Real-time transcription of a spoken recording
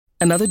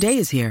Another day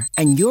is here,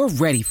 and you're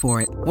ready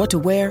for it. What to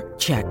wear?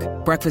 Check.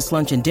 Breakfast,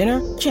 lunch, and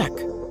dinner? Check.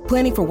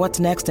 Planning for what's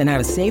next and how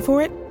to save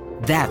for it?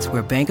 That's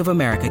where Bank of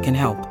America can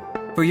help.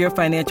 For your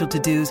financial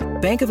to-dos,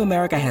 Bank of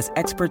America has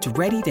experts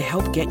ready to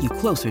help get you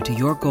closer to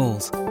your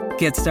goals.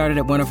 Get started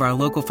at one of our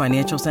local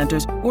financial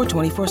centers or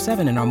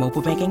 24/7 in our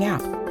mobile banking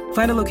app.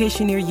 Find a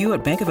location near you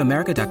at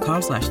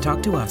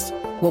bankofamerica.com/talktous.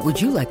 What would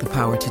you like the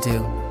power to do?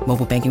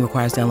 Mobile banking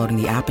requires downloading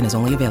the app and is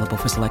only available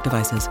for select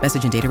devices.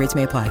 Message and data rates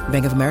may apply.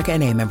 Bank of America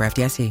N.A., member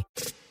FDIC.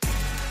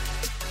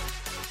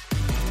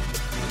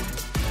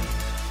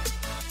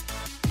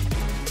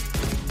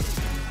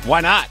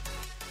 Why not?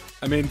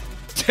 I mean,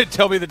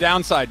 tell me the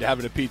downside to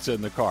having a pizza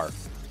in the car.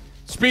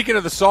 Speaking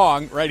of the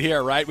song, right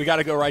here, right? We got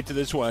to go right to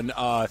this one.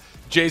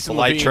 Jason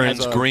the light Levine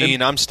turns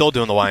green. I'm still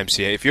doing the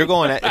YMCA. If you're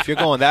going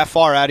that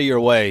far out of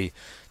your way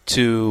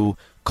to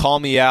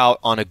call me out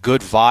on a good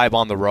vibe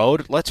on the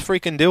road, let's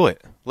freaking do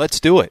it.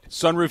 Let's do it.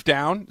 Sunroof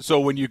down, so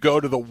when you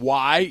go to the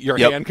Y, your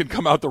hand can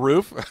come out the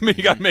roof. I mean,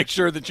 you got to make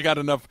sure that you got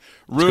enough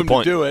room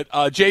to do it.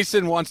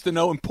 Jason wants to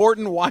know,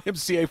 important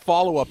YMCA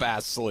follow-up,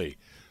 asks Lee.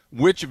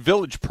 Which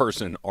village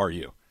person are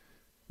you?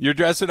 You're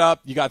dressing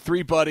up. You got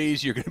 3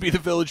 buddies. You're going to be the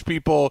village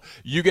people.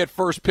 You get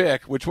first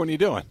pick. Which one are you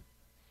doing?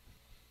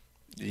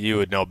 You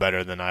would know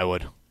better than I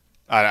would.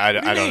 I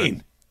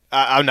don't.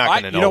 I'm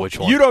not going to know which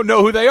one. You don't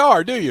know who they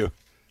are, do you?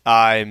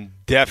 I'm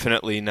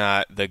definitely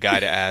not the guy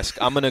to ask.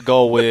 I'm going to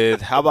go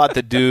with, how about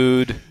the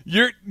dude?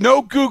 You're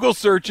no Google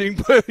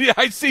searching, but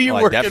I see you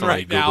working right now. I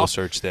definitely Google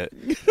searched it.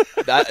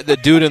 The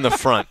dude in the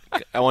front.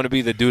 I want to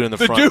be the dude in the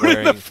front. The dude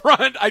in the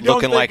front. I don't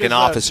looking think like an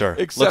officer.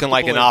 Looking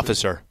like an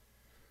officer.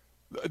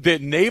 The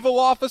naval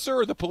officer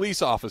or the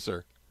police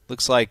officer?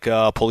 Looks like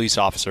a police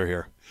officer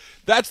here.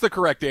 That's the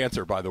correct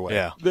answer, by the way.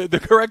 Yeah. The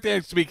correct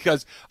answer,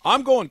 because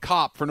I'm going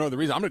cop for no other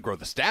reason. I'm going to grow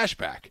the stash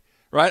back,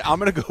 right? I'm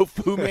going to go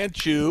Fu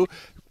Manchu,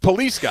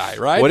 police guy,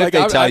 right? What if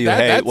they tell you,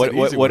 hey,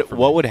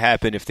 what would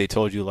happen if they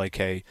told you, like,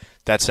 hey,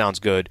 that sounds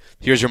good.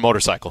 Here's your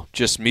motorcycle.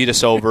 Just meet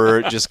us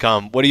over. Just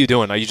come. What are you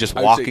doing? Are you just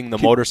walking the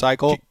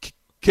motorcycle?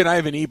 Can I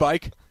have an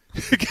e-bike?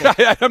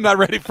 I'm not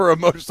ready for a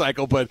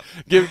motorcycle, but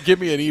give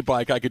me an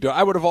e-bike. I could do it.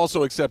 I would have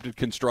also accepted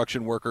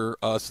construction worker,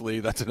 Slee.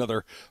 That's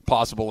another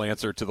possible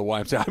answer to the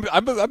YMCA.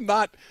 I'm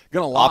not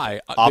going to lie.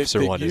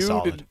 Officer one is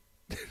solid.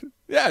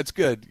 Yeah, it's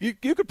good. You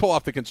could pull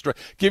off the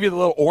give you the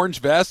little orange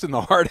vest and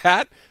the hard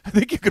hat. I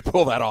think you could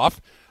pull that off.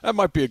 That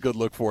might be a good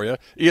look for you.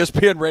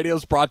 ESPN Radio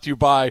is brought to you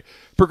by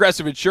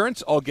Progressive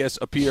Insurance. All guests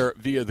appear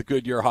via the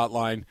Goodyear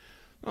hotline.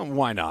 Oh,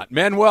 why not?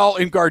 Manuel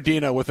in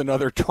Gardena with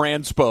another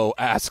transpo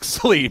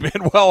asks Lee.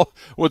 Manuel,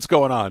 what's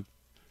going on?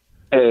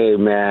 Hey,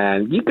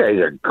 man, you guys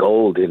are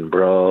golden,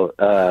 bro.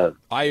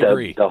 I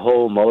agree. The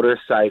whole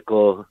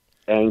motorcycle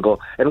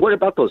angle. And what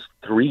about those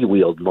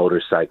 3-wheeled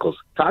motorcycles?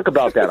 Talk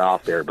about that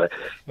off there. But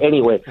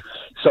anyway,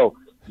 so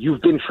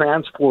you've been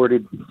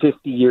transported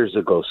 50 years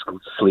ago,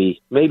 Slee,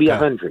 maybe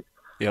 100.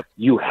 Yep.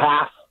 You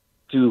have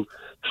to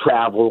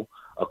travel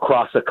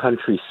across a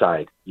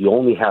countryside. You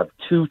only have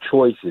 2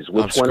 choices.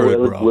 Which one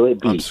will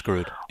it be? I'm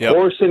screwed. Yep.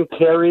 Horse and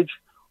carriage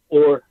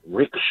or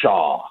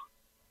rickshaw?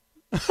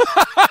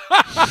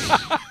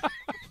 I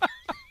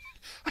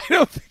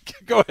don't think.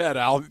 Go ahead,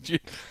 Al.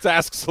 Let's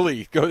ask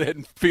Slee. Go ahead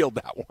and field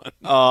that one.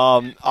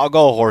 I'll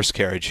go horse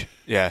carriage.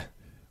 Yeah.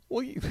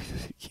 Well,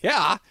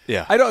 yeah.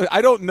 Yeah.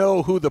 I don't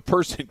know who the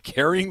person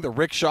carrying the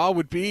rickshaw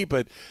would be,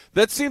 but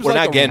that seems We're like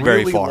not a getting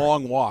really very far.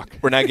 long walk.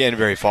 We're not getting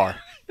very far.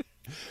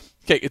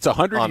 Okay, it's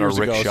 100 years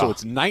ago, so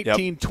it's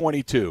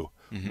 1922.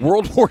 Yep. Mm-hmm.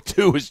 World War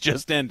II has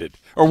just ended.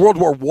 Or World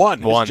War I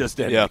has just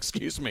ended,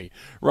 excuse me.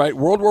 Right,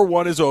 World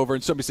War I is over,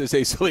 and somebody says,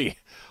 hey, Slee,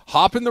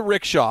 hop in the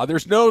rickshaw.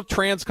 There's no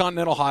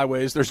transcontinental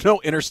highways. There's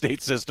no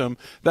interstate system.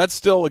 That's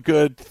still a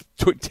good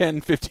 10,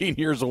 15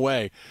 years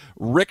away.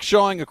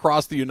 Rickshawing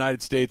across the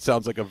United States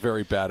sounds like a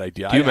very bad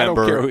idea. I don't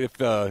care if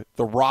The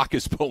Rock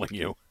is pulling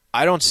you.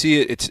 I don't see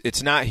it.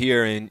 It's not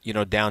here in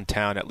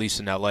downtown, at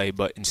least in L.A.,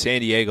 but in San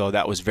Diego,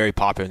 that was very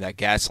popular in that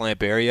gas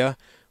lamp area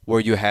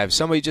where you have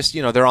somebody just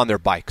they're on their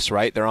bikes,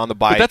 right? They're on the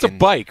bike. But that's a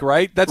bike,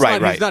 right? That's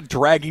right. He's not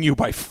dragging you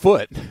by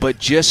foot. But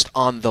just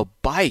on the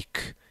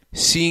bike,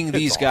 seeing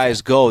these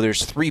guys go,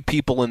 there's 3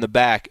 people in the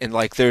back, and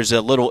like there's a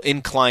little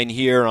incline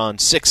here on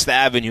 6th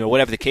Avenue or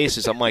whatever the case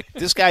is. I'm like,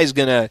 this guy's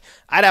I'd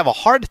have a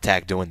heart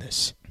attack doing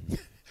this.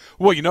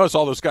 Well, you notice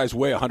all those guys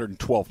weigh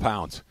 112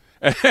 pounds.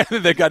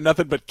 And they've got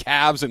nothing but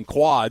calves and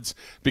quads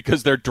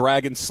because they're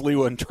dragging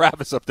Sliwa and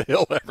Travis up the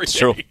hill every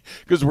day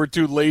because we're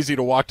too lazy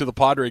to walk to the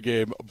Padre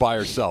game by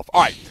ourselves.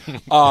 All right.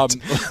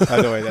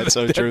 By the way, that's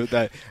so true.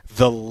 That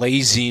the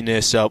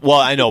laziness of –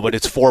 well, I know, but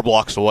it's 4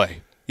 blocks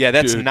away. Yeah,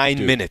 that's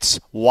 9 minutes.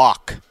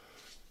 Walk.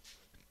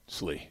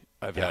 Slee,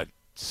 I've had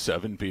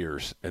 7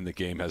 beers, and the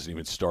game hasn't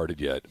even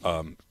started yet.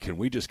 Can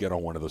we just get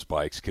on one of those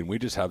bikes? Can we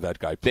just have that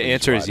guy please The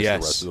answer is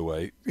yes. the rest of the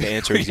way? The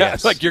answer is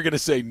yes. Like you're going to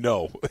say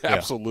no.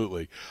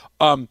 Absolutely.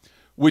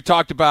 We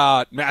talked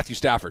about Matthew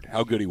Stafford,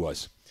 how good he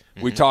was.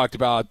 Mm-hmm. We talked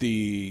about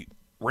the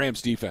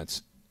Rams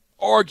defense.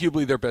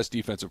 Arguably their best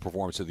defensive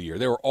performance of the year.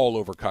 They were all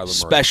over Kyler Murray.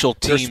 Special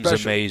teams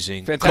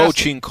amazing. Fantastic.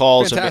 Coaching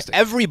calls. Fantastic.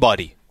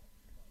 Everybody.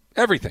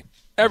 Everything.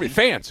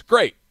 Fans,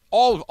 great.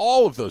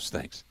 All of those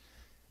things.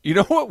 You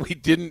know what we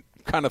didn't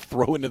kind of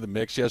throw into the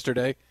mix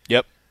yesterday?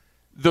 Yep.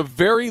 The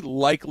very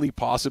likely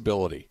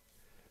possibility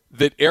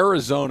that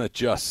Arizona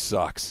just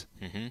sucks.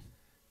 Mm-hmm.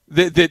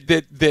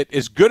 That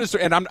as good as –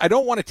 and I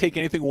don't want to take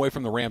anything away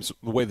from the Rams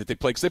the way that they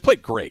played, because they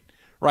played great,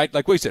 right?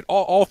 Like we said,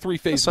 all three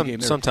phases of the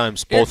game.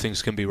 Sometimes both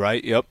things can be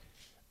right, yep.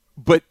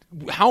 But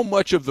how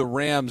much of the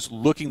Rams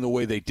looking the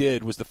way they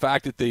did was the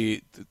fact that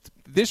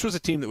this was a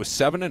team that was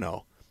 7-0.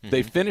 Mm-hmm.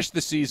 They finished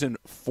the season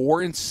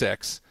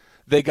 4-6.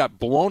 They got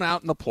blown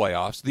out in the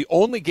playoffs. The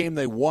only game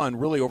they won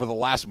really over the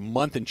last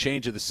month and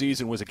change of the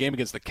season was a game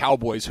against the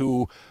Cowboys,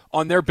 who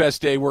on their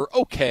best day were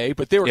okay,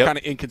 but they were kind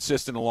of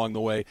inconsistent along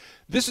the way.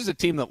 This is a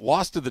team that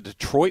lost to the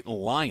Detroit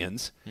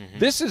Lions. Mm-hmm.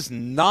 This is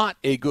not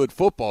a good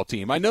football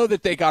team. I know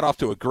that they got off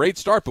to a great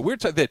start, but we're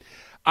talking that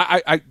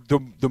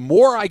the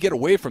more I get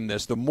away from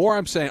this, the more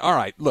I'm saying, all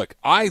right, look,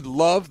 I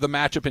love the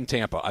matchup in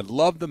Tampa. I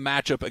love the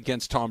matchup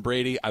against Tom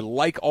Brady. I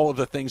like all of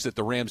the things that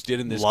the Rams did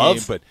in this game.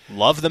 But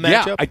love the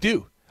matchup? Yeah, I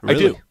do.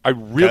 Really? I do. I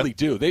really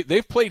do.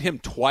 They've played him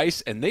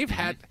twice, and they've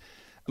had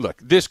 – look,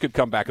 this could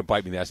come back and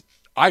bite me in the ass.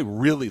 I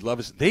really love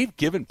this. They've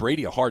given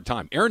Brady a hard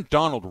time. Aaron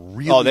Donald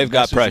really they've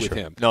got pressure with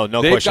him. No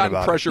they've question about it. They've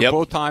gotten pressure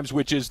both times,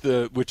 which is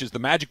the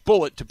magic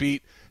bullet to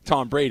beat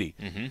Tom Brady.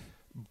 Mm-hmm.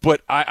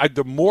 But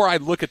the more I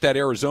look at that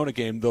Arizona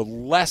game, the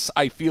less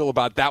I feel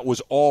about that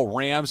was all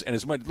Rams. And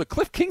as much, look,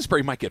 Cliff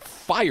Kingsbury might get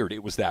fired.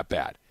 It was that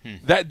bad.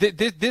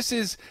 This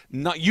is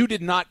not. You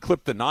did not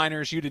clip the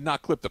Niners. You did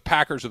not clip the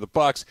Packers or the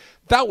Bucks.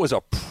 That was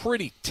a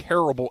pretty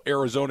terrible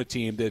Arizona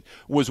team that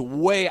was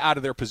way out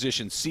of their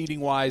position seeding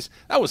wise.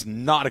 That was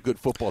not a good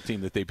football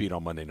team that they beat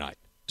on Monday night.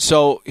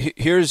 So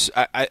here's,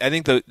 I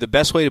think the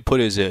best way to put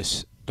it is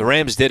this: the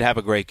Rams did have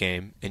a great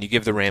game, and you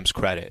give the Rams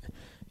credit.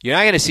 You're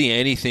not going to see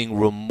anything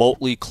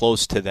remotely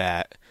close to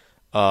that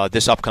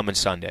this upcoming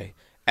Sunday.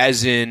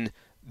 As in,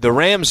 the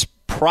Rams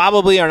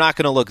probably are not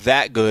going to look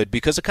that good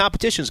because the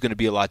competition is going to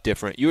be a lot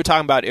different. You were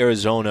talking about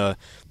Arizona.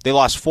 They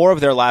lost 4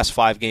 of their last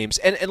 5 games.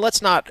 And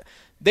let's not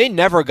 – they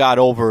never got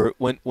over –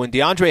 when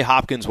DeAndre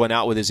Hopkins went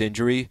out with his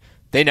injury,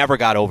 they never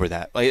got over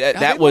that. Like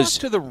that was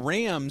lost to the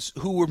Rams,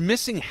 who were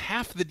missing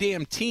half the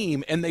damn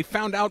team, and they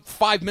found out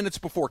 5 minutes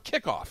before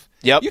kickoff.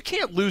 Yep. You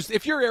can't lose –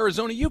 if you're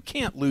Arizona, you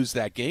can't lose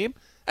that game.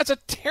 That's a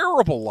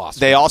terrible loss.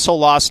 They also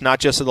lost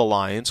not just to the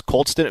Lions.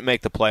 Colts didn't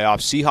make the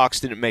playoffs.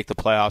 Seahawks didn't make the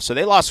playoffs. So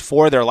they lost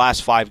 4 of their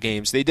last 5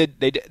 games. They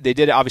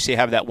did obviously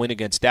have that win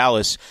against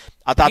Dallas.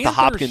 I thought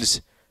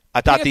Panthers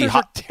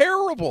are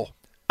terrible.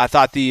 I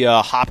thought the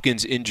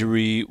Hopkins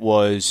injury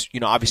was,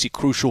 obviously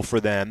crucial for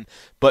them.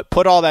 But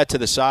put all that to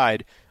the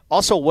side.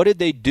 Also, what did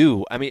they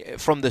do? I mean,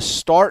 from the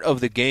start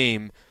of the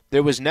game,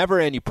 there was never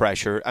any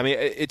pressure. I mean,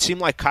 it seemed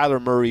like Kyler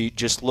Murray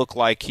just looked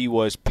like he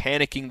was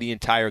panicking the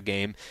entire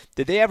game.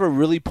 Did they ever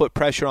really put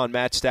pressure on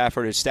Matt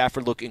Stafford? Did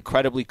Stafford look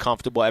incredibly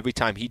comfortable every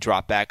time he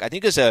dropped back? I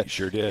think it's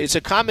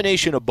a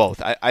combination of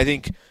both. I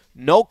think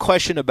no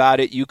question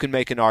about it, you can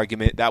make an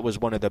argument that was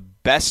one of the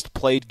best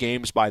played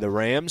games by the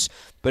Rams.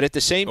 But at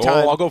the same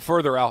time, I'll go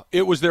further, Al.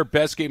 It was their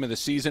best game of the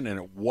season, and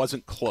it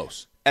wasn't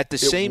close. At the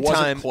same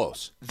time,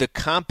 the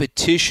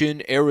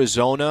competition,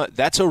 Arizona,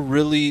 that's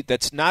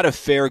not a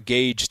fair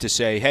gauge to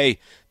say, hey,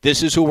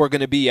 this is who we're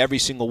going to be every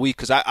single week,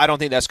 because I don't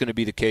think that's going to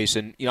be the case.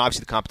 And, obviously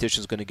the competition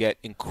is going to get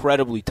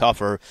incredibly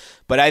tougher.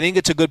 But I think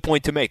it's a good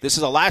point to make. This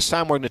is the last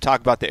time we're going to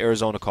talk about the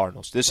Arizona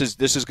Cardinals. This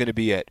is going to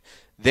be it.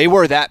 They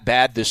were that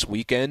bad this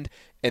weekend,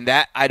 and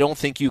that I don't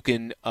think you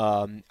can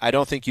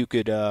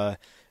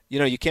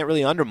you can't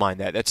really undermine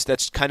that.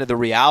 That's kind of the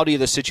reality of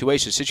the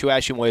situation. The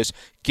situation was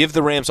give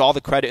the Rams all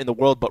the credit in the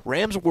world, but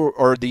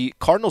the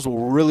Cardinals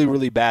were really,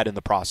 really bad in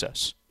the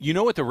process. You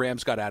know what the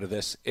Rams got out of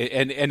this,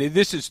 and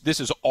this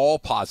is all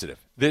positive.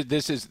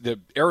 This is the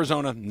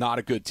Arizona, not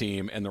a good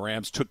team, and the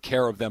Rams took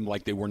care of them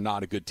like they were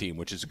not a good team,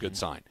 which is a good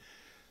sign.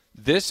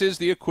 This is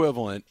the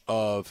equivalent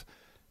of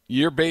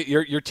your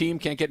team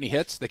can't get any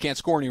hits. They can't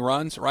score any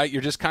runs, right?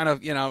 You're just kind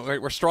of,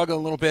 we're struggling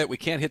a little bit. We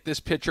can't hit this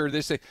pitcher.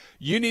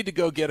 You need to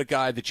go get a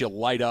guy that you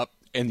light up,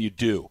 and you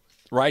do,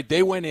 right?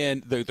 They went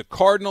in. The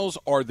Cardinals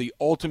are the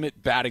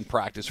ultimate batting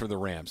practice for the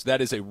Rams.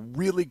 That is a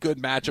really good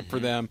matchup for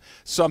them,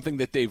 something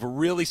that they've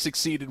really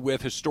succeeded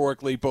with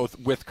historically, both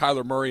with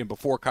Kyler Murray and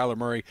before Kyler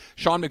Murray.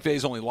 Sean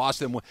McVay's only lost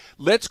them.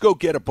 Let's go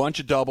get a bunch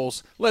of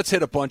doubles. Let's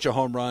hit a bunch of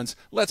home runs.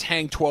 Let's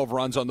hang 12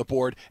 runs on the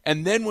board.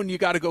 And then when you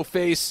got to go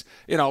face,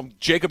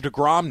 Jacob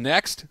deGrom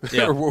next,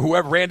 or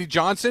whoever, Randy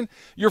Johnson,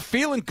 you're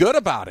feeling good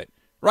about it.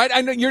 Right?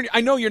 I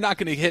know you're not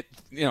going to hit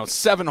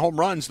 7 home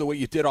runs the way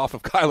you did off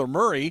of Kyler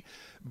Murray,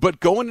 but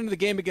going into the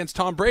game against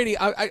Tom Brady,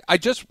 I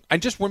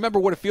just remember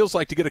what it feels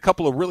like to get a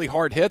couple of really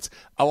hard hits.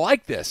 I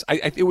like this.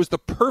 It was the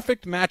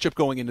perfect matchup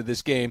going into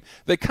this game.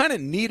 They kind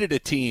of needed a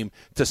team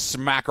to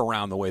smack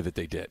around the way that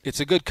they did. It's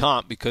a good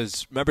comp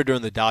because remember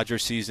during the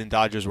Dodgers season,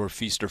 Dodgers were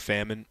feast or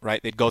famine,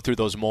 right? They'd go through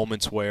those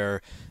moments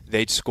where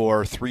they'd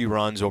score 3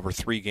 runs over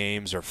 3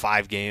 games or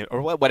 5 games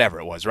or whatever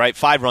it was, right?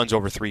 5 runs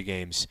over 3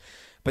 games.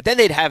 But then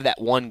they'd have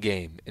that one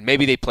game, and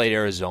maybe they played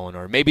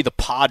Arizona, or maybe the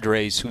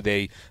Padres, who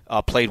they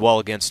played well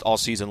against all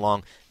season season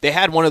long. They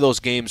had one of those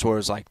games where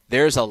it's like,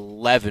 there's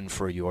 11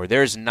 for you, or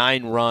there's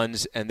 9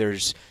 runs, and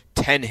there's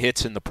 10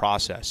 hits in the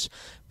process.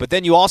 But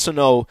then you also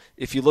know,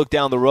 if you look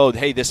down the road,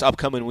 hey, this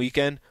upcoming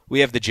weekend, we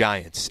have the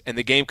Giants, and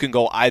the game can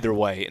go either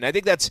way. And I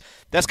think that's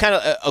kind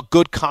of a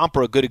good comp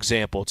or a good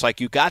example. It's like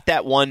you got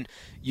that one,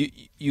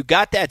 you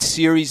got that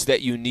series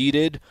that you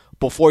needed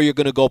before you're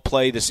going to go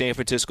play the San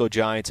Francisco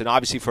Giants. And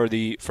obviously for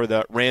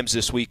the Rams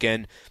this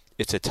weekend,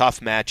 it's a tough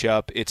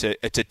matchup. It's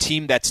a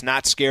team that's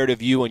not scared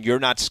of you, and you're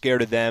not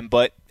scared of them,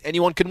 but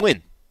anyone can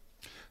win.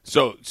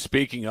 So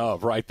speaking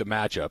of, right, the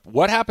matchup,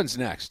 what happens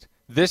next?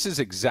 This is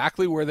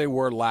exactly where they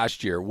were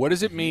last year. What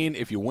does it mean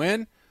if you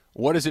win?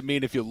 What does it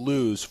mean if you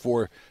lose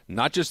for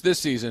not just this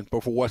season,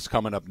 but for what's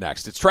coming up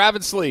next? It's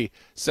Travis Lee,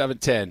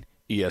 710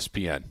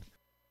 ESPN.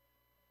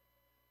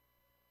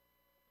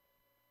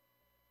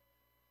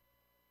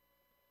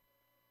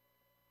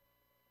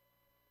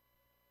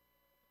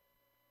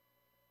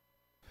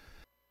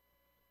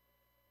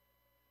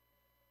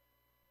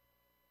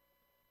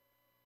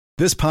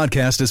 This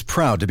podcast is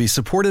proud to be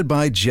supported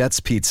by Jets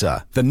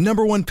Pizza, the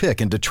 #1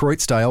 pick in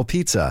Detroit-style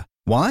pizza.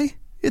 Why?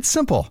 It's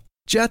simple.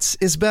 Jets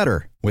is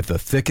better. With the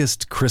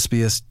thickest,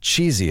 crispiest,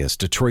 cheesiest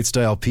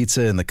Detroit-style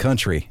pizza in the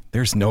country,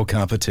 there's no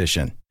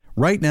competition.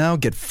 Right now,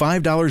 get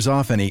 $5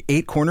 off any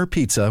 8-corner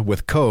pizza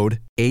with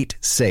code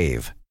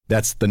 8SAVE.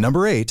 That's the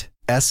number 8,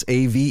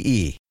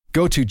 S-A-V-E.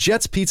 Go to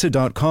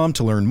jetspizza.com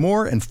to learn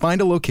more and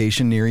find a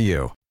location near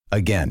you.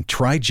 Again,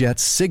 try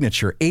Jet's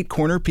signature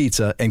 8-corner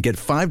pizza and get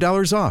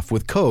 $5 off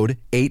with code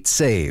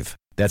 8SAVE.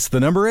 That's the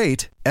number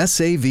 8,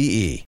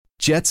 S-A-V-E.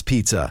 Jet's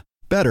Pizza.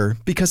 Better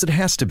because it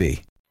has to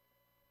be.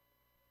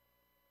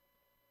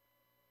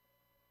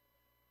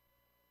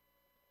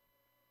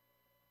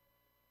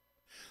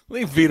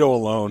 Leave Vito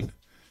alone.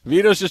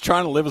 Vito's just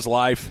trying to live his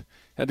life.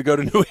 Had to go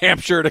to New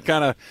Hampshire to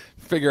kind of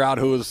figure out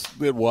who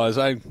it was.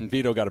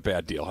 Vito got a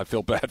bad deal. I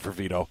feel bad for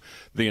Vito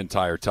the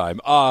entire time.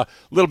 A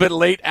little bit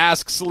late,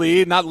 asks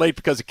Lee. Not late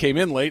because it came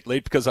in late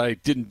because I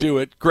didn't do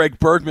it. Greg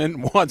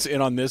Bergman wants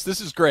in on this. This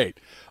is great.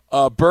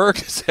 Berg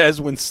says,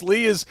 when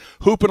Slee is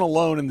hooping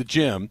alone in the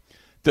gym,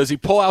 does he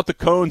pull out the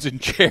cones and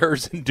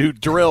chairs and do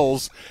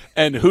drills?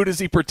 And who does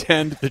he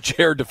pretend the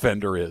chair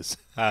defender is?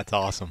 That's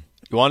awesome.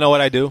 You want to know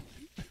what I do?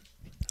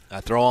 I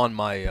throw on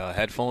my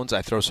headphones.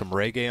 I throw some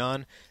reggae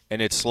on.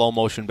 And it's slow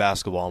motion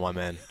basketball, my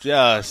man.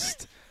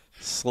 Just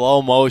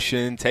slow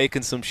motion,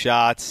 taking some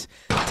shots,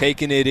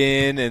 taking it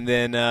in, and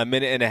then a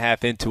minute and a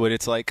half into it,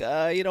 it's like,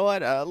 you know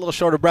what? A little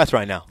short of breath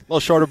right now. A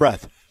little short of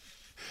breath.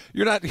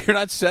 You're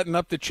not setting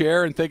up the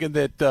chair and thinking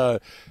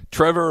that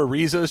Trevor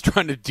Ariza is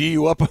trying to D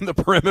you up on the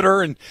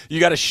perimeter, and you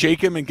got to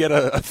shake him and get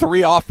a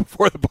 3 off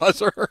before the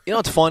buzzer. You know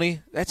what's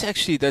funny? That's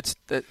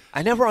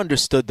I never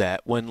understood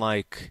that when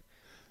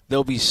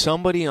there'll be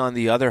somebody on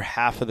the other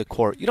half of the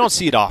court. You don't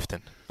see it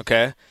often,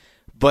 okay?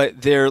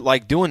 But they're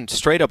doing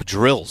straight up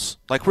drills,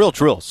 real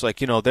drills,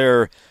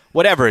 they're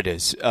whatever it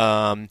is.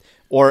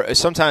 Or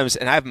sometimes,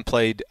 and I haven't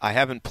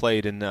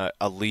played in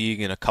a league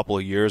in a couple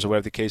of years or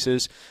whatever the case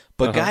is.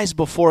 But guys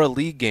before a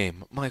league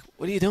game, I'm like,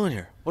 what are you doing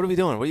here? What are we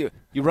doing? What are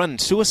you running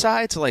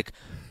suicides?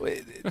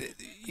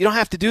 You don't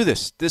have to do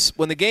this.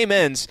 When the game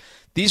ends,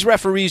 these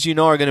referees are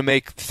going to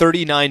make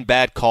 39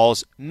 bad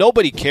calls.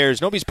 Nobody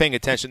cares. Nobody's paying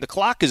attention. The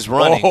clock is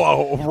running.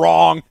 Oh,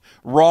 wrong.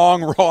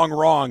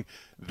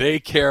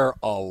 They care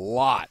a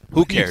lot.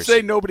 Who cares? You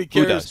say nobody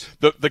cares.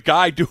 The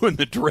guy doing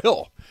the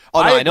drill.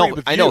 Oh, no,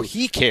 I know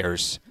he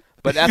cares.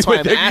 But that's why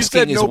I'm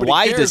asking is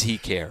why does he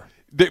care?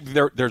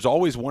 There's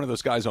always one of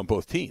those guys on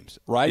both teams,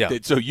 right? Yeah.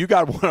 So you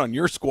got one on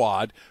your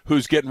squad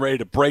who's getting ready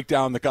to break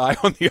down the guy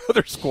on the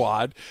other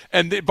squad.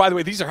 And by the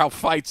way, these are how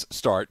fights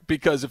start,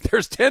 because if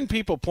there's 10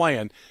 people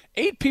playing,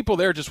 8 people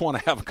there just want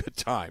to have a good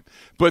time.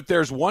 But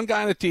there's one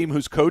guy on the team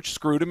whose coach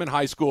screwed him in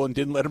high school and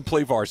didn't let him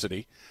play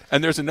varsity.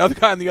 And there's another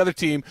guy on the other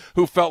team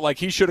who felt like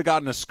he should have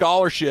gotten a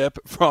scholarship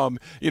from,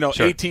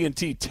 sure.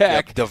 AT&T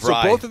Tech. Yep, so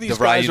both of these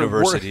guys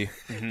University.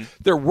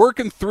 They're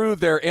working through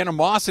their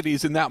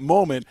animosities in that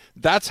moment.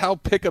 That's how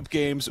pickup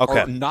games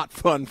are not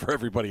fun for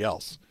everybody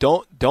else.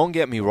 Don't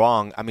get me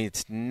wrong. I mean,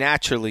 it's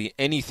naturally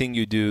anything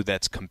you do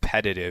that's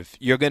competitive,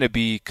 you're going to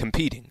be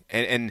competing.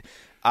 And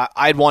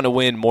I'd want to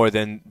win more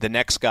than the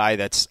next guy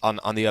that's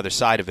on the other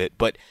side of it.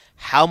 But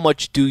how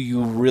much do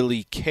you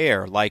really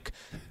care?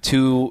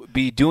 To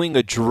be doing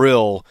a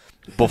drill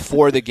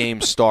before the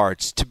game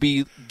starts, to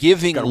be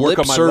giving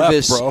lip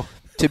service,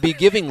 to be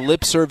giving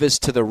lip service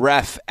to the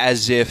ref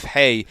as if,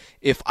 hey,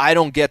 if I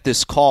don't get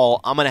this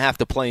call, I'm going to have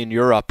to play in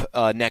Europe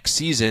next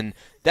season.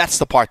 That's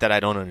the part that I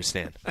don't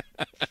understand.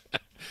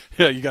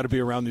 Yeah, you got to be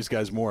around these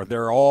guys more. They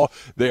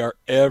are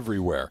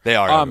everywhere. They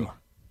are everywhere.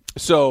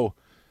 So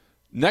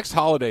next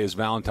holiday is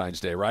Valentine's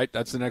Day, right?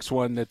 That's the next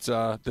one that's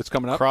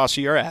coming up. Cross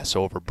your ass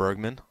over,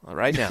 Bergman,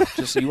 right now.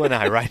 Just you and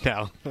I right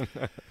now.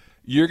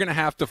 you're going to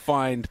have to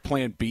find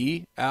Plan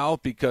B, Al,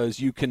 because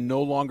you can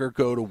no longer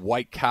go to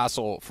White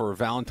Castle for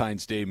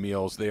Valentine's Day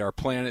meals. They are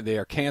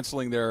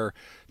canceling their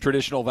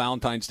traditional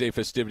Valentine's Day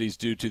festivities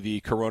due to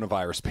the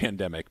coronavirus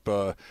pandemic.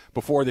 But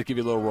before, they give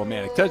you a little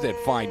romantic touch. They had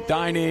fine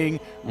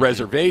dining,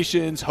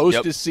 reservations,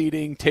 hostess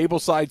seating,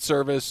 tableside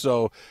service.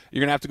 So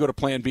you're going to have to go to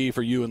Plan B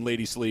for you and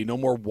Lady Slee. No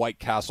more White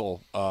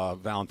Castle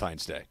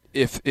Valentine's Day.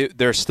 If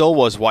there still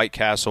was White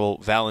Castle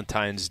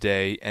Valentine's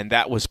Day and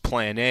that was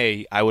Plan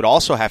A, I would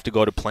also have to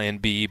go to Plan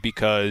B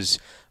because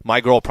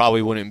my girl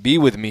probably wouldn't be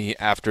with me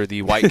after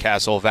the White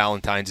Castle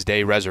Valentine's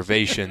Day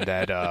reservation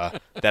that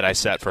I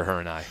set for her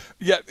and I.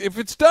 Yeah, if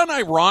it's done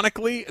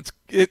ironically,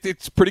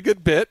 it's a pretty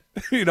good bit.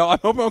 I'm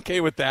okay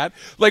with that.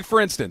 Like,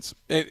 for instance,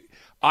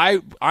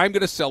 I'm going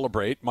to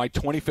celebrate my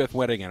 25th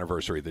wedding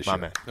anniversary this year.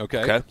 Man.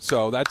 Okay,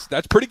 so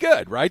that's pretty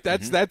good, right?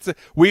 That's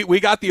we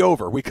got the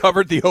over. We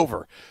covered the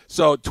over.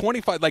 So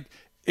 25. Like,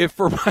 if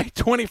for my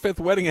 25th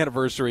wedding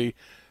anniversary,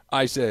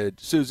 I said,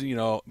 Susie,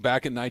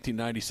 back in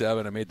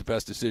 1997, I made the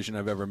best decision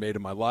I've ever made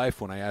in my life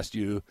when I asked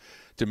you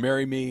to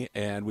marry me,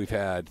 and we've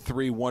had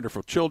 3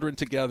 wonderful children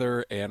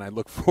together, and I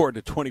look forward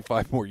to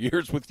 25 more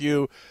years with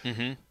you.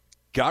 Mm-hmm.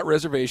 Got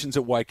reservations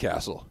at White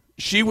Castle.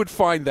 She would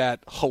find that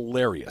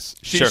hilarious.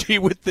 She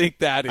would think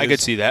that is I could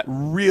see that.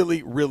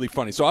 really, really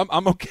funny. So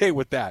I'm okay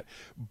with that.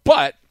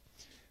 But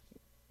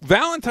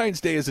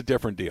Valentine's Day is a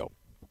different deal.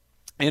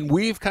 And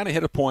we've kind of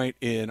hit a point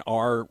in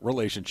our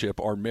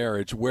relationship, our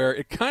marriage, where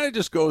it kind of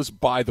just goes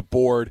by the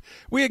board.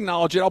 We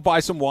acknowledge it. I'll buy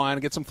some wine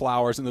and get some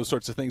flowers and those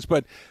sorts of things.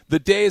 But the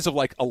days of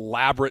like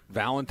elaborate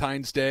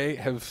Valentine's Day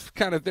have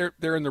kind of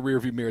they're in the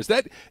rearview mirror.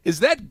 Is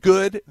that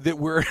good that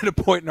we're at a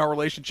point in our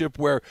relationship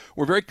where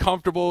we're very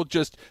comfortable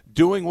just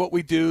doing what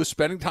we do,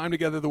 spending time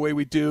together the way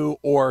we do,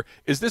 or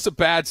is this a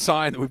bad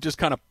sign that we've just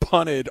kind of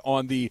punted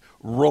on the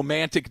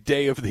romantic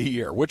day of the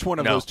year? Which one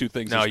of those two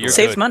things? No, is you're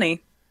saves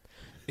money.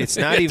 It's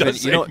not even,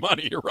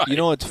 money, you're right. You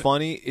know what's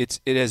funny?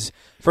 It is,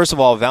 first of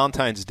all,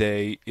 Valentine's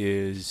Day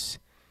it's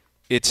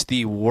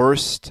the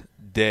worst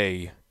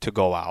day to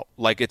go out.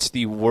 Like, it's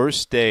the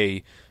worst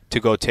day to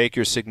go take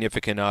your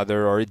significant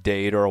other or a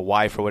date or a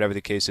wife or whatever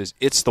the case is.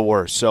 It's the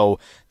worst. So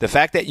the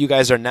fact that you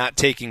guys are not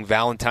taking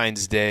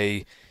Valentine's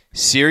Day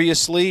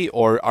seriously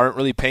or aren't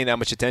really paying that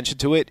much attention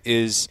to it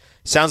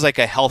sounds like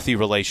a healthy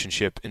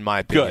relationship, in my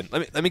opinion.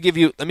 Good. Let me give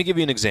you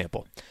an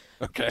example.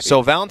 Okay.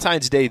 So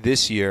Valentine's Day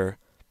this year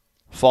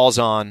falls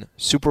on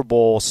Super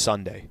Bowl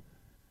Sunday.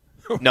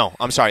 No,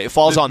 I'm sorry. It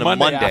falls on a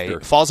Monday.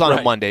 It falls on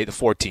a Monday, the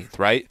 14th,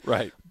 right?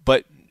 Right.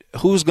 But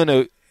do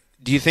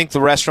you think the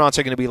restaurants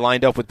are going to be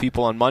lined up with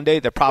people on Monday?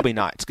 They're probably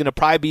not. It's going to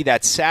probably be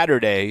that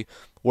Saturday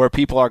where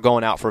people are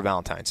going out for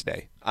Valentine's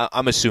Day.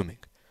 I'm assuming.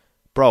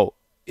 Bro,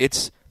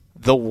 it's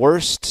the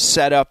worst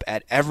setup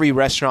at every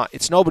restaurant.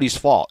 It's nobody's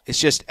fault. It's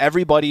just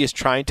everybody is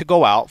trying to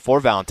go out for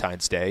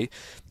Valentine's Day.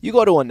 You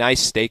go to a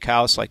nice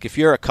steakhouse, like if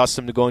you're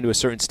accustomed to going to a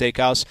certain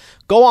steakhouse,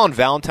 go on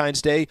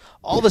Valentine's Day,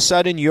 all of a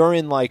sudden you're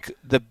in like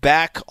the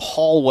back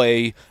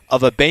hallway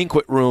of a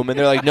banquet room, and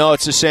they're like, no,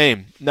 it's the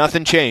same.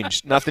 Nothing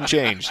changed.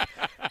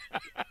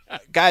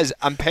 Guys,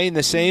 I'm paying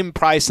the same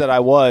price that I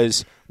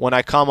was when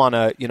I come on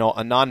a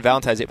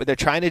non-Valentine's Day, but they're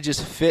trying to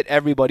just fit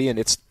everybody in.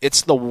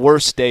 It's the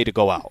worst day to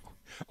go out.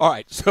 All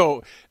right,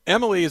 so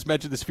Emily has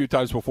mentioned this a few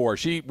times before.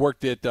 She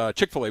worked at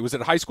Chick-fil-A. Was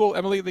it high school,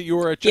 Emily, that you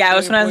were at Chick-fil-A? Yeah, it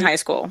was when I was in high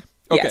school.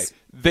 Okay. Yes.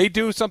 They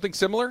do something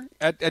similar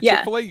at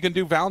Chick-fil-A? You can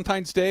do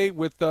Valentine's Day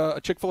with a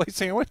Chick-fil-A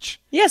sandwich?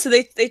 Yeah, so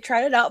they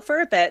tried it out for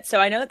a bit. So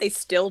I know that they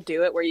still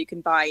do it where you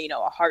can buy,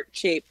 a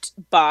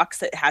heart-shaped box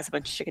that has a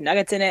bunch of chicken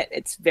nuggets in it.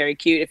 It's very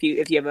cute if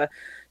you have a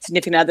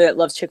significant other that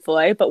loves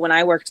Chick-fil-A. But when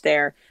I worked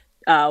there,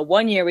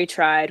 one year we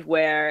tried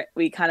where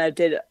we kind of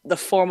did the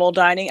formal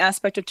dining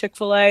aspect of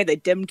Chick-fil-A. They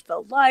dimmed the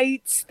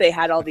lights. They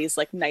had all these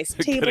like nice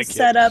table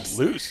setups.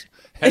 Loose.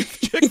 At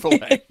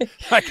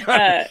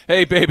Chick-fil-A.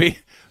 Hey, baby.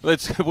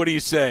 What do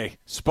you say?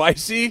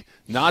 Spicy?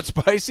 Not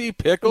spicy?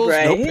 Pickles?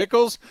 Right? No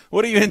pickles?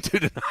 What are you into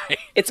tonight?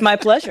 It's my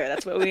pleasure.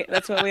 That's what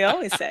we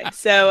always say.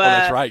 So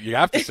that's right. You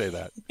have to say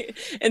that.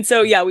 And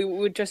so yeah, we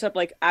would dress up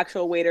like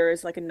actual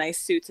waiters, like in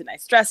nice suits and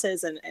nice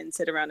dresses, and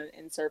sit around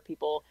and serve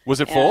people. Was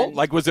it full?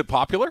 Like, was it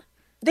popular?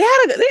 They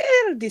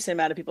had a decent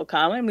amount of people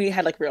come, and we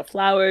had like real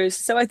flowers.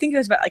 So I think it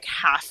was about like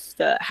half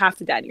the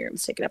dining room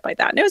was taken up by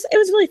that, and it was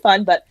really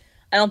fun. But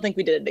I don't think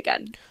we did it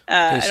again.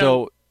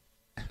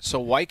 So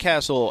White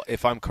Castle,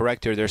 if I'm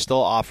correct here, they're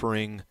still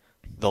offering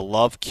the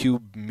Love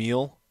Cube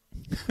meal.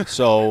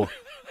 So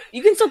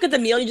you can still get the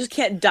meal, you just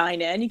can't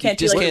dine in. You can't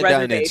do like a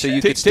reservation. So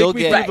you can still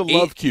get the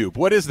Love Cube.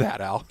 What is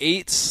that, Al?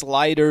 8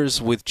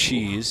 sliders with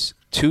cheese,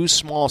 2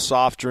 small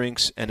soft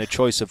drinks, and a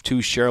choice of 2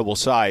 shareable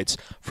sides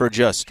for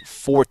just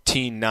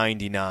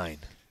 $14.99.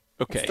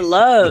 Okay. It's the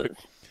love.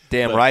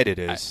 Damn right it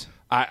is.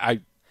 Hey,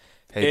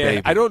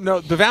 baby. I don't know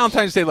the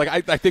Valentine's Day.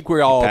 Like I think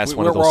we're all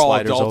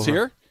adults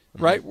here,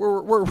 right?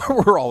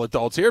 We're all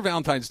adults here.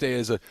 Valentine's Day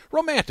is a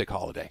romantic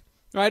holiday.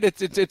 Right,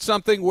 it's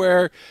something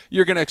where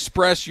you're going to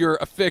express your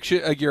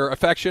affection,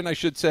 I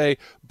should say,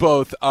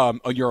 both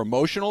your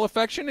emotional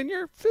affection and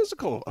your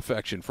physical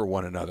affection for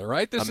one another.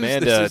 Right.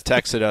 Amanda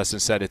texted us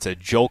and said it's a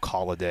joke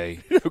holiday,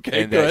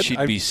 okay, and good. that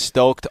she'd be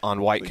stoked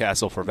on White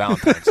Castle for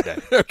Valentine's Day.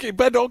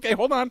 Okay,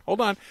 hold on.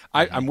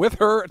 I'm with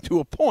her to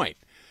a point.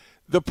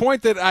 The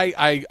point that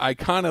I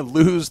kind of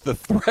lose the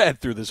thread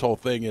through this whole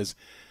thing is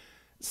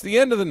it's the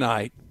end of the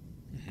night,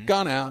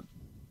 gone out.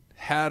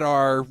 Had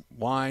our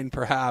wine,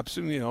 perhaps,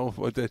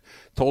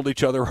 told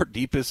each other our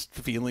deepest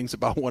feelings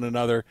about one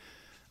another.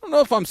 I don't know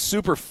if I'm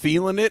super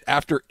feeling it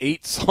after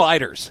 8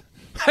 sliders.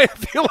 I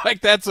feel like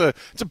it's a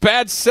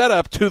bad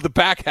setup to the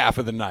back half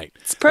of the night.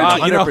 It's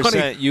perfect.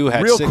 100% you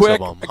had 6 of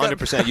them.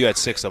 100% you had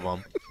 6 of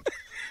them.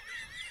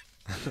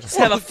 Just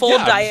have a full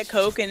Diet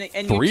Coke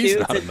and three's you too.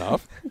 Not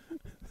enough.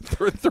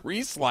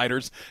 3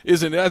 sliders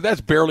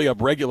that's barely a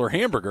regular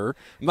hamburger.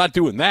 I'm not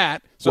doing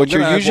that. So what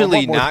you're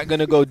usually not going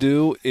to go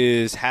do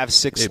is have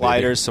 6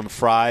 sliders, some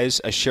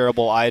fries, a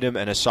shareable item,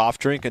 and a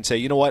soft drink, and say,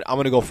 you know what, I'm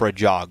going to go for a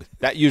jog.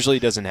 That usually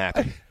doesn't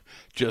happen.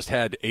 Just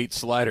had 8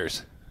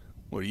 sliders.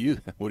 What are you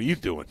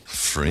doing?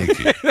 Freaky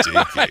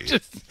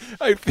deaky.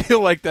 I feel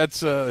like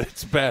that's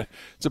it's bad.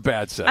 It's a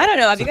bad set. I don't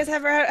know. Have you guys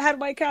ever had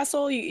White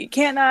Castle? You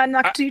can't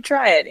not to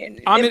try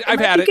it. I've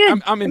had it.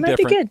 I'm indifferent. It might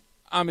be good.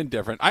 I'm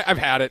indifferent. I've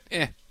had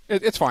it.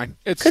 It's fine.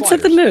 It's could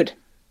set the mood.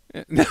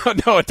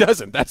 No, it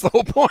doesn't. That's the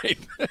whole point.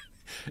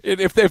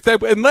 If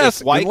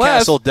White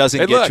Castle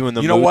doesn't get you in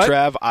the mood,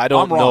 Trav, I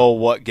don't know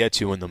what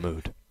gets you in the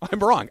mood. I'm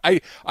wrong.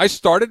 I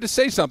started to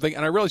say something,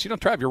 and I realized,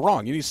 Trav, you're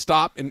wrong. You need to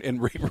stop and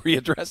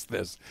readdress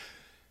this.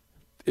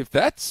 If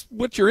that's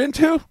what you're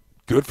into,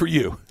 good for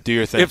you. Do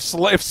your thing. If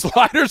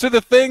sliders are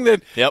the thing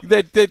that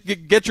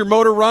get your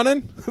motor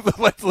running,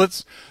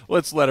 let's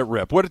let it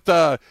rip. What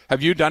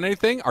have you done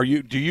anything? Are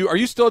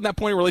you still in that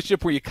point in a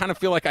relationship where you kind of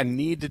feel like I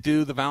need to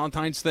do the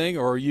Valentine's thing,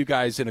 or are you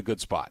guys in a good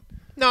spot?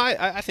 No,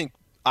 I think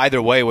either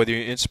way, whether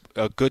you're in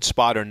a good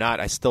spot or not,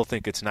 I still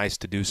think it's nice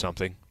to do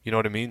something. You know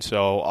what I mean?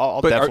 So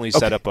I'll definitely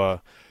set up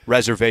a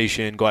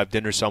reservation, go have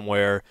dinner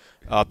somewhere,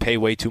 pay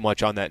way too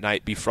much on that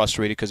night, be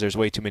frustrated because there's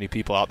way too many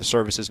people out, the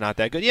service is not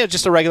that good. Yeah,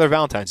 just a regular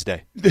Valentine's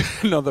Day.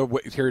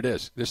 Here it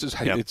is. This is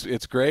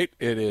it's great.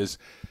 It is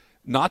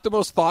not the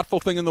most thoughtful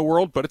thing in the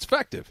world, but it's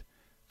effective.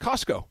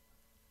 Costco.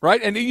 Right?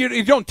 And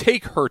you don't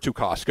take her to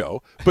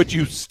Costco, but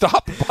you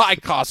stop by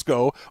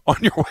Costco on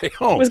your way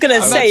home. I was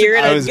going to say, you're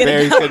going to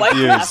get a White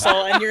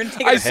Castle and you're going to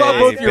take I saw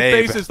both your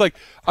faces. Like,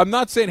 I'm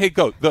not saying, hey,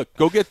 go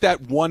get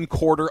that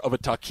 1/4 of a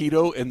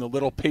taquito in the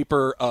little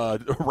paper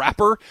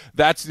wrapper.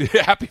 That's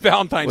Happy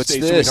Valentine's Day,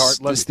 sweetheart.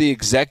 This is the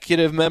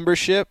executive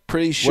membership.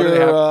 Pretty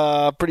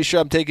sure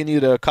I'm taking you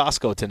to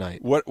Costco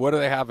tonight. What do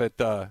they have at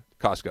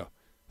Costco?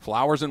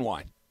 Flowers and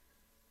wine.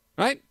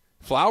 Right?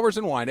 Flowers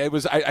and wine. It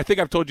was. I think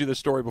I've told you this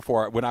story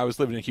before. When I was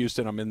living in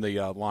Houston, I'm in the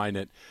line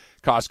at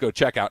Costco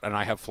checkout, and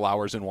I have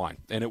flowers and wine.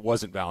 And it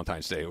wasn't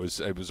Valentine's Day. It was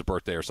a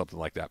birthday or something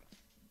like that.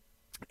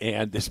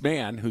 And this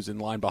man who's in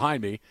line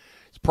behind me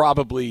is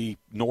probably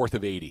north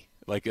of 80,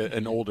 like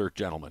an older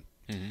gentleman.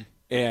 Mm-hmm.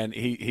 And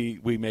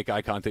we make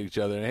eye contact with each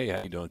other. And, hey,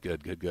 how you doing?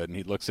 Good. And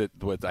he looks at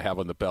what I have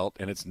on the belt,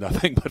 and it's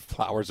nothing but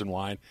flowers and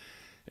wine.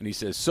 And he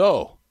says,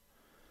 "So,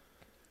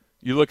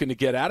 you looking to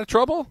get out of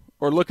trouble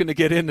or looking to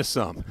get into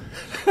some?"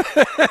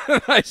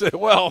 I said,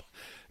 well,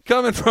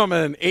 coming from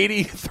an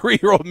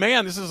 83-year-old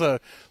man, this is a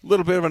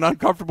little bit of an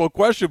uncomfortable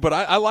question, but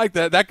I like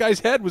that. That guy's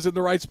head was in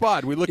the right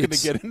spot. Are we looking to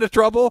get into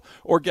trouble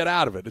or get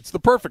out of it? It's the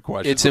perfect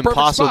question. It's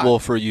impossible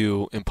for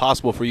you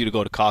to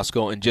go to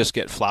Costco and just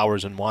get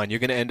flowers and wine. You're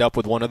going to end up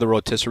with one of the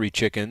rotisserie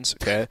chickens.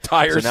 Okay,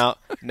 tires. So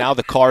now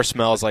the car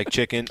smells like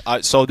chicken.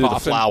 So do the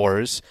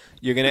flowers.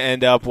 You're going to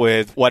end up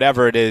with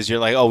whatever it is. You're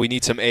like, oh, we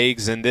need some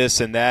eggs and this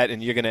and that,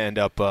 and you're going to end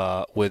up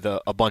with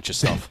a bunch of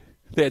stuff.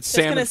 They had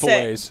salmon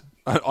fillets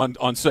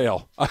on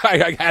sale.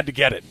 I had to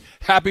get it.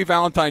 Happy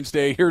Valentine's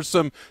Day. Here's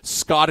some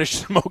Scottish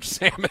smoked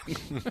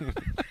salmon.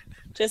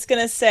 Just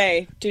going to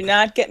say, do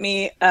not get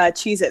me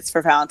Cheez-Its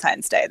for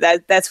Valentine's Day.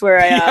 That's where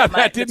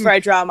that's where I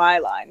draw my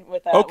line.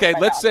 Okay,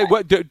 let's say,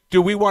 what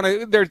do we want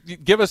to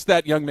give us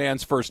that young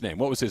man's first name?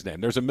 What was his name?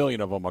 There's a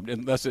million of them,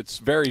 unless it's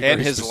very, very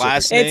and his specific.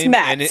 last name. It's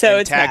Matt,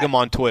 and tag him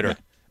on Twitter.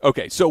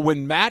 Okay, so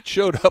when Matt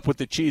showed up with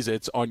the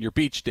Cheez-Its on your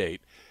beach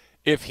date,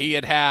 if he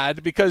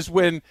had because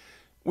when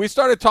we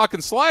started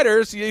talking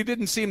sliders, you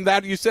didn't seem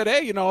that. You said,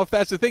 hey, if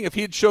that's the thing, if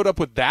he had showed up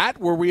with that,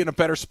 were we in a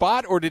better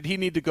spot, or did he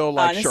need to go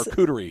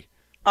charcuterie?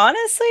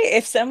 Honestly,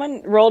 if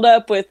someone rolled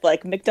up with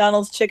like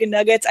McDonald's chicken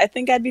nuggets, I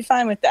think I'd be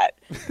fine with that.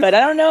 But I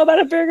don't know about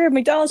a burger.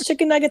 McDonald's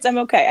chicken nuggets, I'm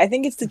okay. I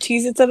think it's the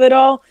Cheez-Its of it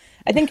all.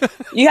 I think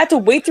you have to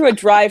wait through a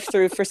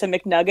drive-through for some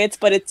McNuggets,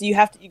 but you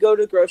go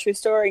to the grocery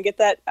store and get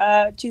that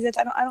Cheez-Its.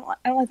 I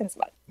don't like that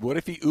spot. What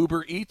if he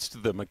Uber Eats to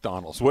the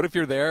McDonald's? What if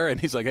you're there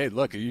and he's like, hey,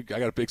 look, I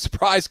got a big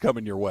surprise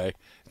coming your way.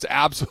 It's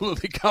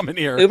absolutely coming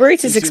here. Uber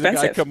Eats is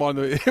expensive.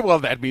 Well,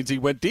 that means he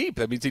went deep.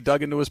 That means he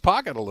dug into his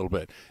pocket a little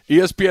bit.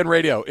 ESPN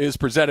Radio is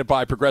presented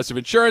by Progressive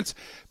Insurance.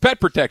 Pet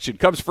protection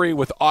comes free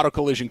with auto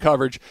collision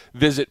coverage.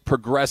 Visit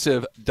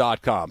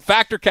Progressive.com.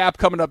 Factor Cap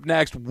coming up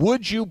next.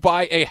 Would you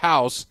buy a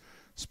house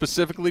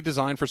specifically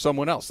designed for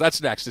someone else.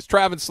 That's next. It's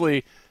Travis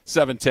Lee,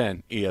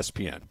 710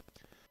 ESPN.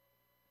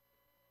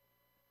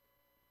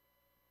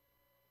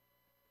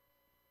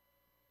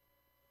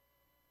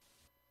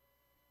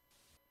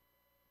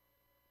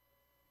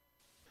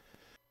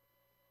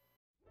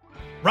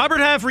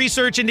 Robert Half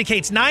research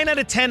indicates 9 out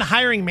of 10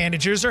 hiring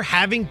managers are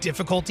having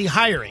difficulty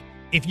hiring.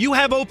 If you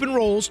have open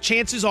roles,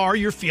 chances are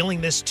you're feeling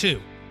this too.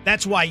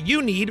 That's why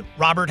you need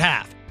Robert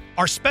Half.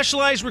 Our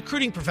specialized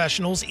recruiting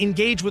professionals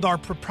engage with our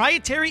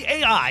proprietary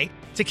AI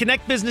to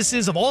connect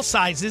businesses of all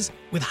sizes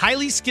with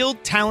highly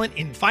skilled talent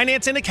in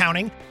finance and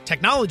accounting,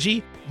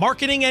 technology,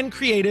 marketing and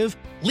creative,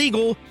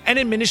 legal, and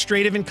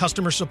administrative and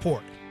customer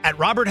support. At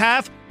Robert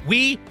Half,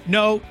 we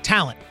know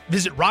talent.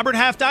 Visit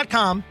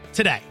roberthalf.com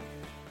today.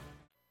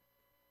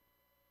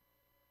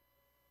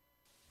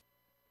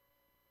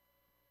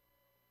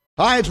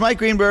 Hi, it's Mike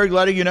Greenberg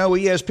letting you know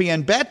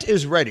ESPN Bet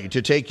is ready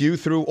to take you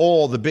through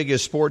all the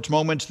biggest sports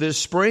moments this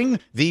spring.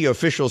 The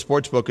official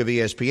sportsbook of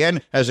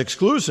ESPN has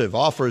exclusive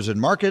offers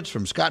and markets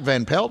from Scott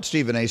Van Pelt,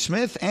 Stephen A.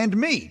 Smith, and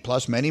me,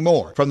 plus many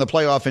more. From the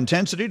playoff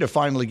intensity to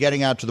finally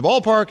getting out to the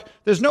ballpark,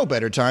 there's no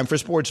better time for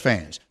sports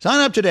fans. Sign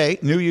up today.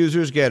 New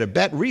users get a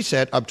bet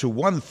reset up to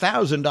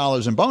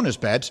 $1,000 in bonus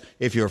bets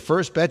if your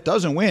first bet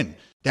doesn't win.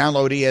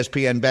 Download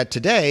ESPN Bet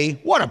today.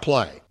 What a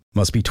play.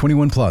 Must be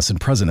 21 plus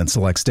and present in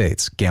select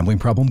states. Gambling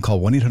problem?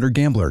 Call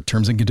 1-800-GAMBLER.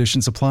 Terms and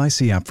conditions apply.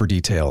 See app for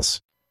details.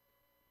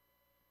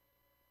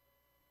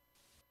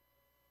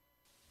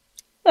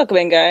 Welcome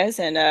in, guys.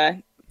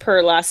 And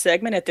per last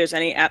segment, if there's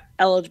any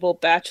eligible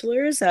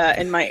bachelors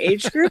in my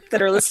age group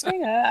that are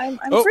listening, I'm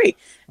free.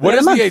 What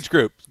is the age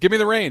group? Give me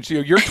the range.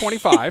 You're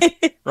 25,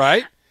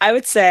 right? I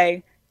would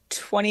say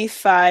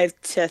 25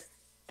 to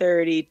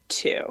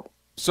 32.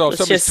 So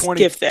some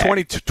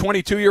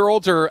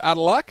 22-year-olds are out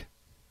of luck?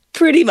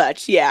 Pretty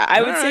much, yeah.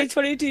 I would say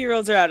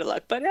 22-year-olds are out of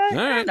luck, but I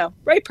don't know.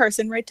 Right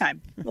person, right time.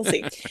 We'll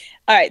see.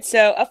 All right,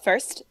 so up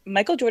first,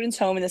 Michael Jordan's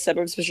home in the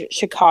suburbs of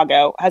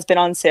Chicago has been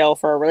on sale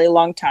for a really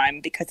long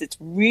time because it's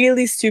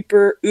really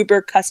super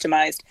uber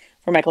customized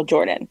for Michael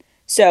Jordan.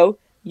 So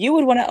you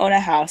would want to own a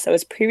house that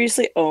was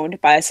previously owned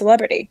by a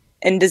celebrity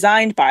and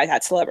designed by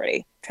that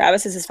celebrity.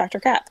 Travis, is his factor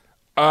cap?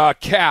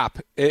 Cap.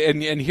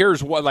 And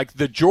here's what, like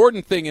the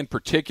Jordan thing in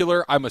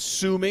particular, I'm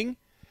assuming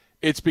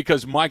it's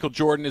because Michael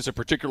Jordan is a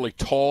particularly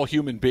tall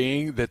human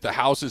being that the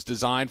house is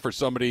designed for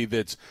somebody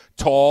that's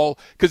tall.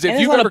 Because if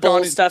you've ever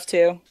gone stuff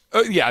too.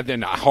 Yeah,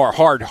 then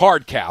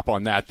hard cap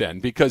on that then.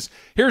 Because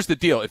here's the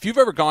deal: if you've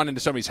ever gone into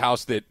somebody's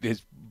house that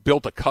has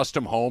built a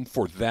custom home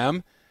for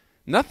them,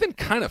 nothing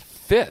kind of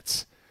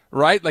fits.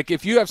 Right? Like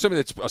if you have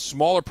somebody that's a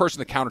smaller person,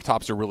 the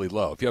countertops are really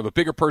low. If you have a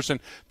bigger person,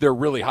 they're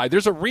really high.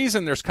 There's a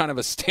reason there's kind of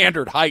a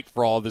standard height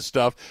for all this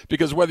stuff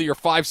because whether you're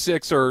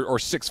 5'6" or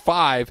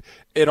 6'5",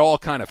 it all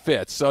kind of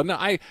fits. So no,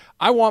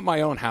 I want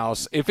my own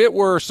house. If it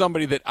were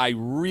somebody that I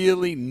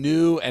really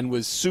knew and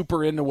was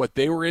super into what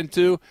they were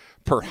into,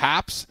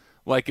 perhaps.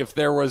 Like if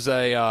there was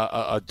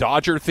a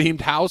Dodger-themed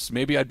house,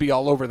 maybe I'd be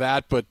all over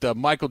that. But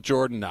Michael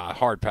Jordan,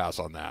 hard pass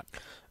on that.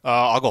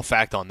 I'll go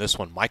fact on this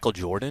one. Michael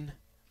Jordan?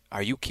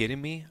 Are you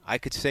kidding me? I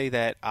could say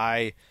that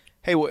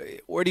hey,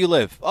 where do you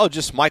live? Oh,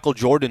 just Michael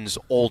Jordan's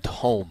old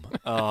home.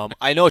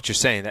 I know what you're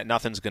saying, that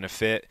nothing's going to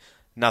fit,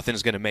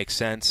 nothing's going to make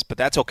sense, but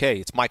that's okay.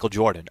 It's Michael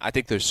Jordan. I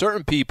think there's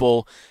certain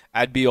people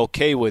I'd be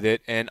okay with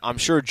it, and I'm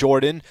sure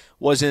Jordan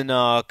wasn't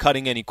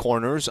cutting any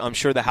corners. I'm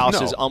sure the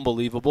house is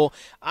unbelievable.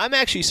 I'm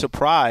actually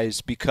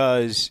surprised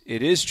because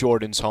it is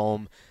Jordan's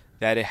home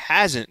that it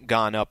hasn't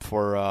gone up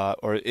for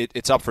or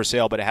it's up for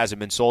sale, but it hasn't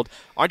been sold.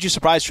 Aren't you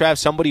surprised, Trav,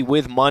 somebody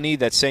with money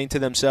that's saying to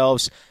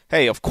themselves,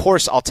 hey, of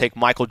course I'll take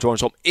Michael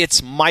Jordan's home.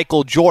 It's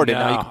Michael Jordan.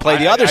 No, now you can play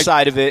the other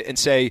side of it and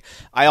say,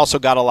 I also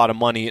got a lot of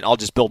money and I'll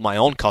just build my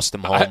own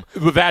custom home.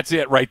 Well, that's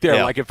it right there.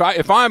 Yeah. Like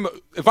if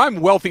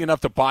I'm wealthy enough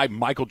to buy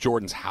Michael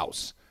Jordan's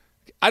house,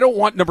 I don't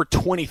want number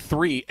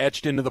 23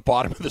 etched into the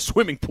bottom of the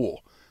swimming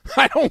pool.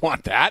 I don't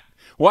want that.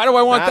 Why do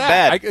I want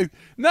that? Bad.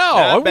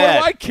 What do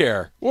I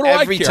care? What do I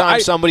care? Every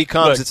time somebody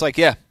comes, it's like,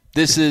 yeah,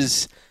 this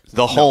is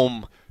the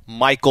home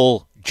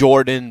Michael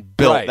Jordan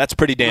built. Right. That's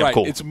pretty damn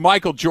cool. It's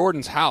Michael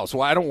Jordan's house.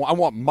 Well, I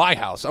want my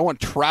house. I want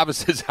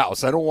Travis's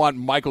house. I don't want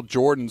Michael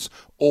Jordan's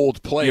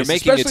old place. You're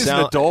making especially it sound,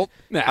 as an adult.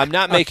 Nah, I'm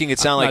not making it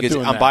sound like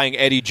I'm buying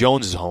Eddie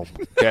Jones's home.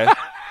 Okay,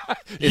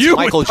 it's you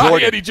Michael would buy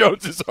Jordan. Eddie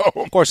Jones's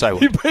home. Of course I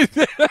would.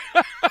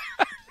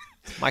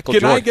 Michael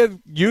Jordan. I get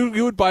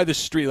you would buy the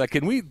street? Like,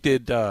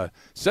 did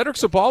Cedric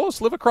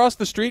Sabalos live across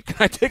the street? Can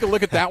I take a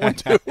look at that one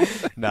too?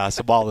 Nah,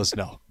 Sabalos,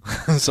 no.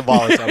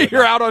 Sabalos,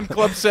 you're out on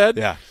Club Said?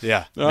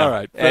 Yeah. All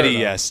right. Eddie,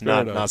 yes,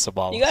 not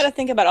Sabalos. You got to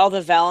think about all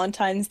the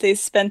Valentine's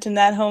days spent in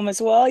that home as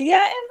well.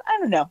 Yeah, and I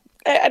don't know.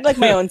 I'd like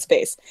my own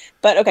space.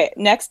 But okay,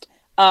 next,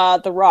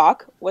 The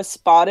Rock was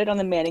spotted on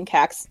the Manning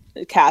cast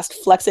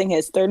flexing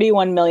his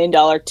 $31 million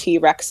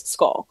T-Rex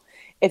skull.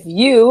 If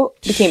you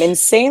became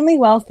insanely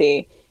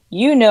wealthy,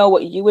 you know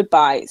what you would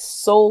buy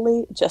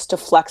solely just to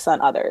flex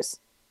on others.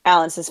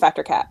 Alan, this is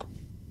factor cap.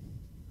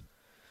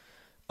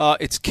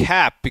 It's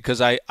cap because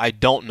I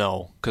don't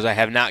know because I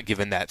have not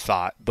given that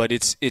thought. But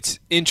it's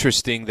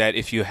interesting that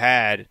if you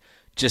had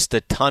just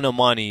a ton of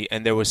money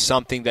and there was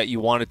something that you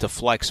wanted to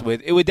flex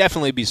with, it would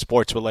definitely be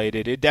sports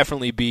related. It'd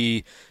definitely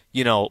be,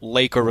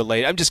 Laker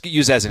related. I'm just going to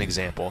use as an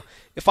example.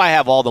 If I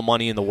have all the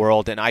money in the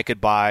world and I could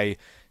buy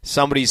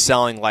somebody's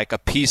selling like a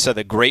piece of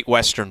the Great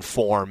Western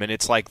Form and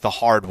it's like the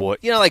hardwood,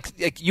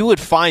 like you would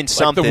find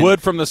something. Like the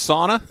wood from the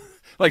sauna?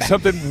 Like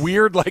something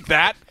weird like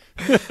that?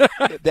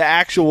 The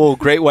actual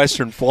Great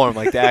Western Form,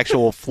 like the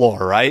actual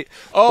floor, right?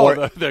 Oh,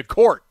 or the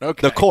court.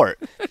 Okay. The court.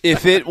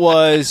 If it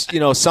was,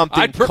 something.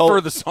 I'd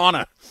prefer the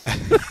sauna.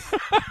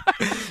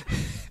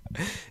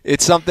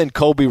 It's something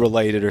Kobe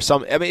related or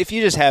something. I mean, if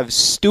you just have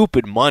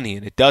stupid money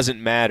and it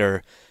doesn't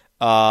matter,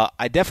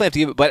 I definitely have to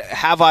give it. But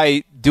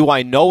do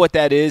I know what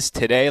that is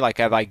today? Like,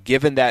 have I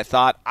given that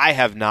thought? I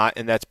have not,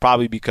 and that's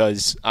probably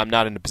because I'm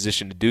not in a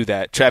position to do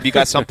that. Trav, you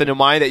got something in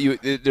mind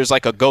that there's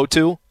like a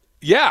go-to?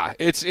 Yeah,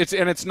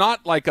 it's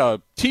not like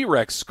a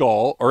T-Rex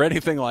skull or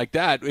anything like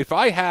that. If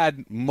I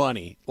had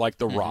money like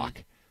The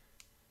Rock,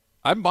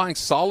 I'm buying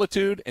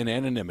solitude and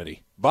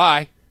anonymity.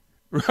 Bye.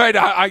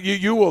 Right?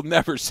 You will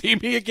never see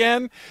me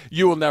again.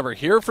 You will never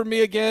hear from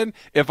me again.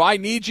 If I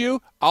need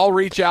you, I'll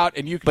reach out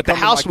and you can. But the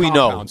house we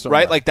know,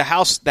 right? Like the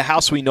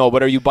house we know.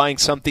 But are you buying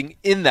something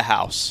in the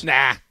house?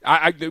 Nah,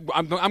 I'm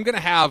going to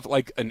have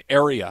like an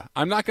area.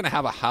 I'm not going to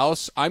have a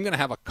house. I'm going to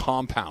have a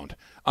compound.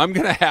 I'm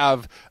going to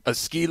have a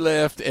ski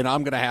lift, and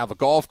I'm going to have a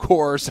golf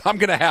course. I'm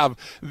going to have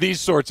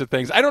these sorts of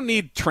things. I don't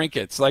need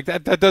trinkets. Like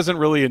that doesn't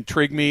really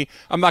intrigue me.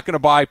 I'm not going to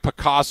buy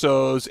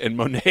Picassos and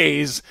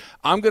Monets.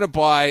 I'm going to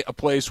buy a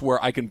place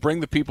where I can bring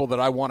the people that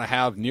I want to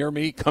have near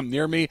me, come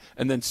near me,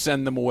 and then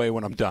send them away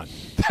when I'm done.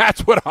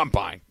 That's what I'm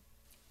buying.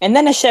 And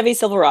then a Chevy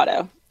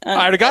Silverado.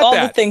 I already got all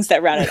that. All the things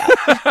that round it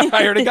out.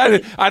 I already got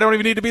it. I don't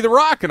even need to be The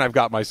Rock, and I've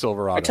got my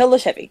Silverado. Or Total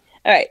Chevy.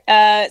 All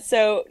right.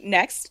 So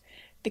next.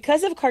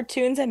 Because of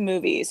cartoons and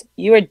movies,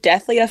 you were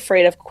deathly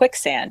afraid of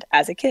quicksand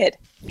as a kid.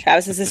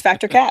 Travis is his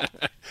Factor Cap.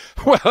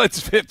 Well,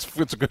 it's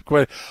a good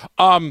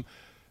question.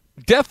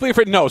 Deathly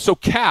afraid. No. So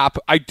Cap,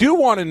 I do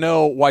want to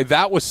know why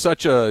that was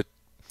such a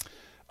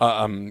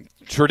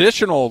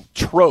traditional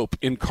trope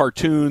in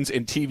cartoons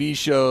and TV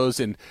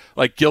shows and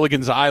like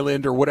Gilligan's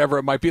Island or whatever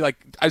it might be. Like,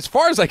 as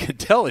far as I can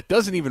tell, it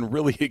doesn't even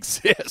really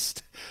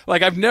exist.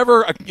 Like, I've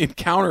never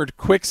encountered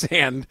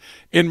quicksand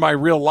in my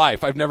real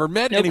life. I've never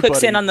met anybody. No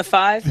quicksand on the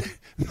 5?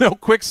 No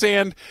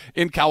quicksand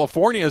in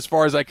California, as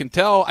far as I can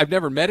tell. I've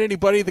never met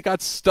anybody that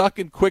got stuck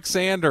in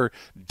quicksand or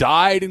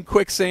died in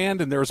quicksand,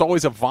 and there was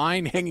always a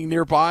vine hanging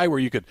nearby where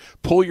you could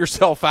pull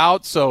yourself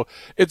out. So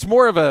it's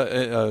more of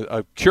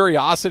a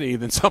curiosity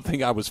than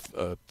something I was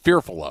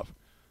fearful of.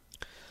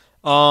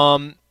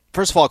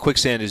 First of all,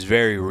 quicksand is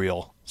very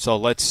real. So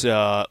let's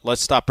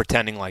stop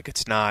pretending like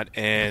it's not.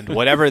 And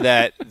whatever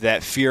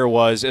that fear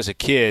was as a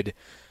kid,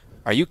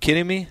 are you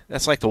kidding me?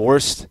 That's like the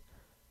worst.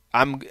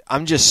 I'm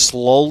just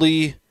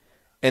slowly,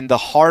 and the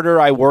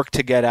harder I work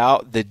to get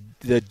out, the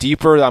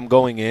deeper I'm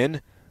going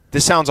in.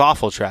 This sounds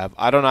awful, Trav.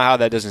 I don't know how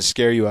that doesn't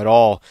scare you at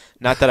all.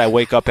 Not that I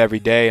wake up every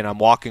day and I'm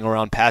walking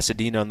around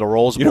Pasadena in the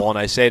Rose Bowl and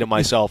I say to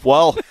myself,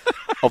 well,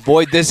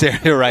 avoid this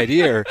area right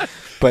here.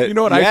 But you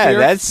know what I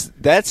fear?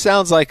 That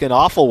sounds like an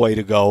awful way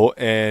to go,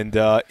 and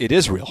it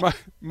is real.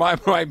 My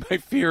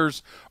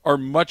fears are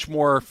much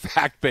more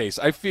fact-based.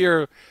 I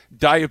fear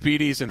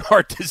diabetes and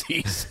heart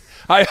disease.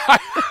 I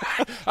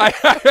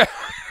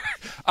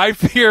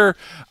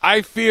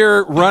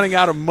fear running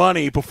out of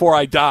money before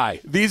I die.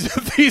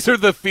 These are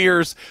the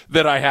fears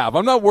that I have.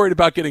 I'm not worried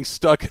about getting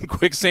stuck in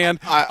quicksand.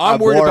 I'm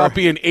worried about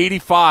being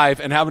 85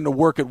 and having to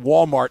work at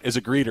Walmart as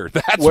a greeter.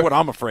 That's what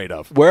I'm afraid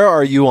of. Where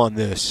are you on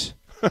this?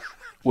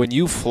 When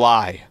you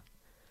fly,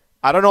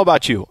 I don't know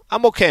about you.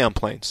 I'm okay on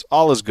planes.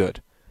 All is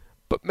good.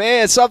 But,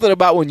 man, something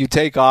about when you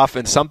take off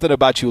and something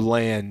about you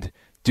land,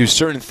 do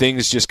certain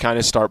things just kind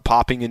of start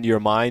popping into your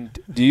mind?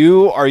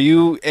 Are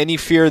you any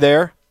fear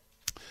there?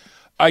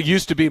 I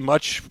used to be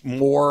much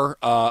more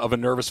of a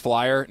nervous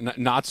flyer,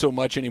 not so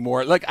much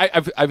anymore. Like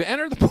I've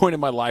entered the point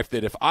in my life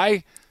that if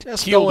I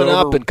just going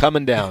up and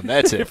coming down,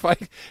 that's it.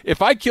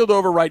 If I keeled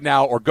over right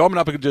now or going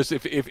up and just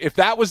if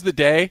that was the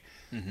day,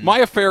 my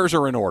affairs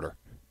are in order.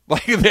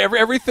 Like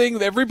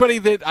everybody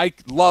that I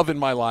love in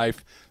my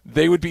life,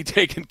 they would be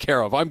taken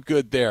care of. I'm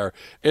good there.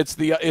 It's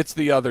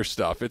the other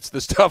stuff. It's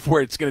the stuff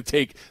where it's going to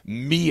take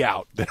me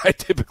out that I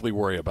typically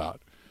worry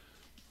about.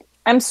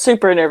 I'm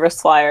super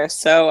nervous flyer,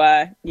 so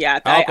yeah,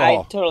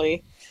 I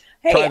totally.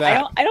 Hey,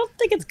 I don't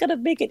think it's gonna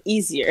make it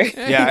easier.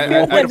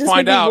 Yeah, one way to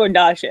find out. More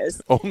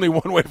nauseous. Only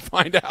one way to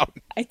find out.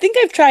 I think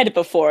I've tried it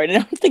before, and I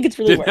don't think it's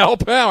really didn't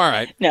help. All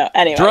right. No,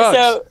 anyway, drugs.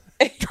 So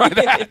try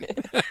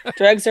that.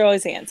 Drugs are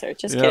always the answer.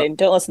 Just kidding.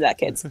 Don't listen to that,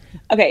 kids.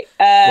 Okay.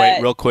 Wait,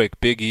 real quick.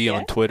 Big E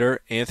on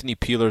Twitter. Anthony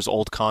Peeler's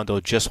old condo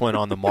just went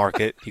on the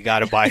market. You got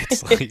to buy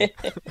it.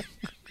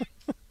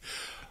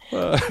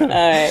 All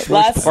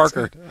right,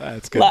 Parker.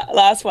 That's good.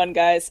 Last one,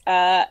 guys.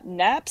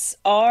 Naps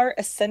are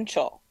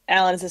essential.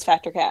 Alan, is this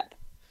Factor Cap?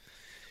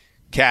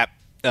 Cap.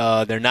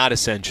 They're not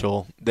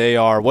essential. They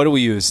are. What do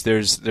we use?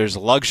 There's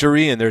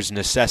luxury and there's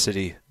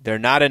necessity. They're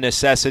not a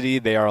necessity.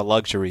 They are a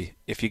luxury.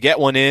 If you get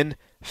one in,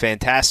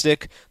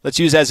 fantastic. Let's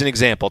use as an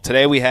example.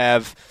 Today we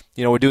have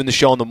we're doing the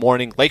show in the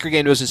morning. Laker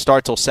game doesn't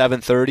start till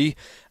 7:30.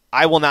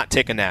 I will not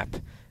take a nap.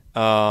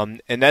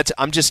 And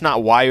I'm just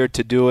not wired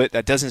to do it.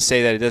 That doesn't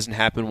say that it doesn't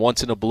happen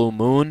once in a blue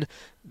moon.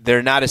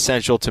 They're not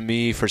essential to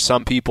me. For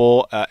some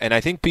people, and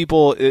I think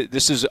people,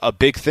 this is a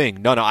big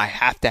thing. No, I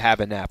have to have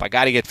a nap. I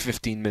got to get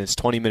 15 minutes,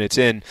 20 minutes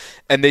in.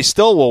 And they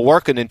still will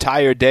work an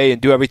entire day and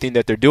do everything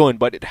that they're doing,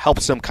 but it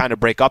helps them kind of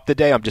break up the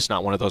day. I'm just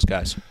not one of those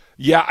guys.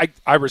 Yeah,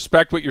 I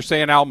respect what you're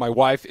saying, Al. My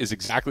wife is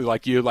exactly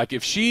like you. Like,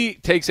 if she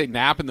takes a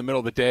nap in the middle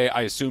of the day,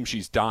 I assume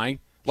she's dying.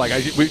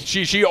 Like,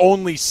 she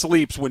only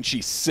sleeps when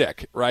she's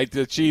sick, right?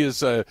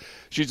 She's a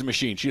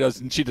machine. She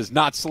does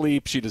not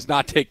sleep. She does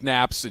not take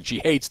naps, and she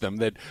hates them.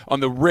 That on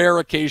the rare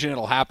occasion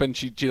it'll happen,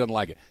 she doesn't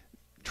like it.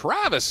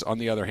 Travis, on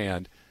the other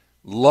hand,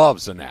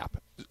 loves a nap.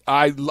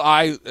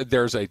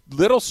 There's a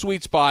little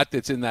sweet spot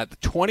that's in that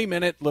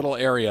 20-minute little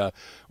area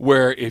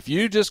where if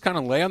you just kind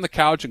of lay on the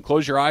couch and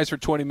close your eyes for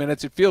 20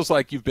 minutes, it feels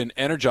like you've been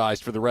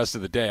energized for the rest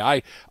of the day.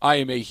 I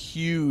am a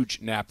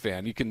huge nap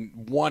fan. You can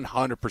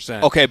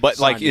 100%. Okay, but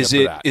like, is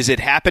it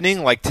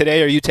happening? Like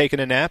today, are you taking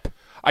a nap?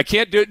 I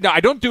can't do it. No, I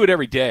don't do it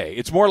every day.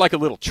 It's more like a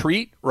little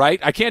treat, right?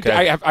 I can't.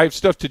 Okay. I have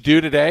stuff to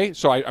do today,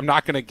 so I'm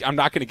not gonna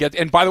get.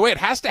 And by the way, it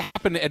has to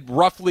happen at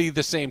roughly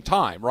the same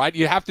time, right?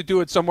 You have to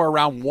do it somewhere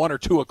around 1 or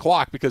 2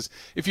 o'clock, because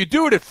if you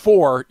do it at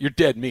 4, you're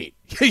dead meat.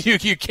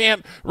 you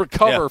can't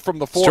recover from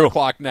the 4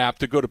 o'clock nap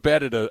to go to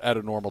bed at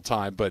a normal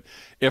time. But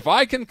if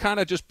I can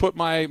kind of just put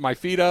my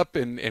feet up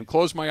and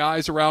close my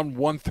eyes around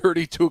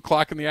 1:30, 2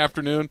 o'clock in the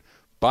afternoon,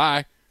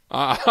 bye.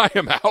 I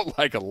am out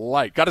like a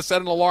light. Got to set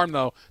an alarm,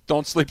 though.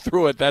 Don't sleep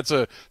through it. That's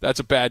a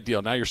bad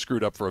deal. Now you're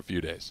screwed up for a few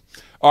days.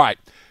 All right.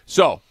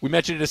 So we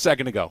mentioned it a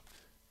second ago.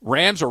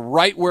 Rams are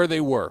right where they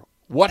were.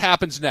 What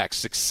happens next?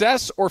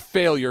 Success or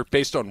failure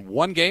based on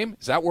one game?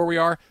 Is that where we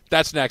are?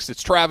 That's next.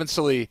 It's Travis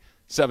Salee,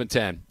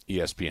 710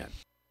 ESPN.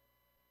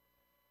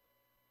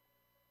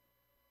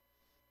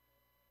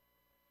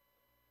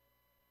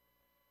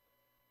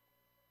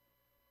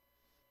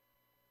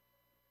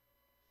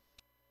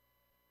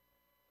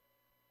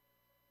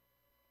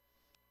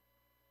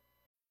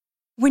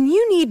 When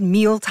you need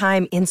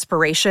mealtime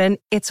inspiration,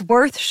 it's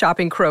worth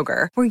shopping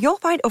Kroger, where you'll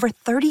find over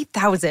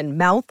 30,000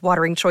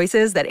 mouth-watering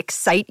choices that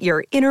excite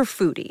your inner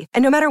foodie.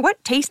 And no matter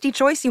what tasty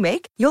choice you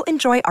make, you'll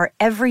enjoy our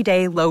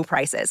everyday low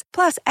prices,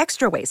 plus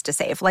extra ways to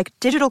save, like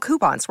digital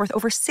coupons worth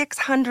over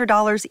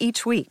 $600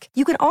 each week.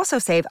 You can also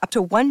save up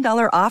to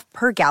 $1 off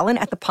per gallon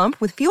at the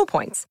pump with fuel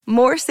points.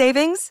 More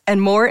savings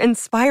and more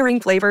inspiring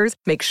flavors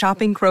make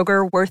shopping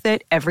Kroger worth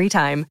it every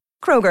time.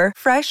 Kroger,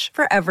 fresh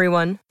for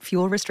everyone.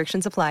 Fuel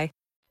restrictions apply.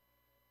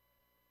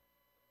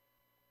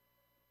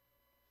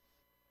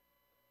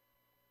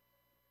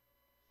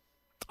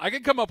 I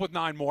can come up with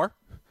 9 more.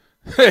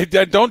 Hey,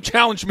 don't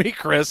challenge me,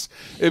 Chris.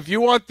 If you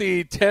want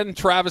the 10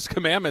 Travis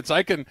commandments,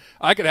 I can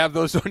have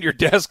those on your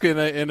desk in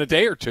a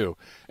day or two.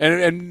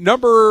 And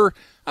number,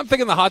 I'm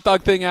thinking the hot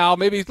dog thing, Al,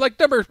 maybe like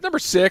number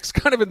 6,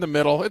 kind of in the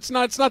middle. It's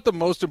not the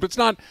most, it's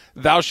not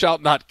thou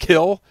shalt not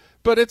kill,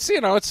 but it's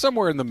it's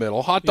somewhere in the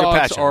middle. Hot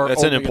dogs are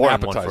that's an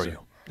important one for you.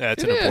 Yeah,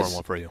 it's an important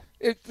one for you.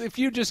 If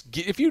you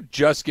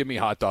just give me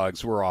hot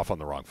dogs, we're off on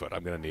the wrong foot.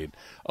 I'm going to need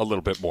a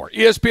little bit more.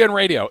 ESPN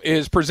Radio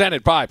is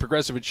presented by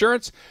Progressive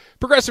Insurance.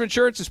 Progressive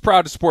Insurance is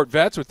proud to support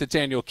vets with its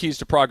annual Keys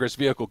to Progress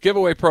vehicle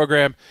giveaway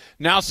program,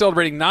 now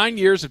celebrating 9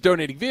 years of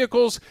donating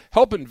vehicles,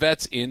 helping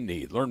vets in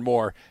need. Learn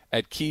more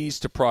at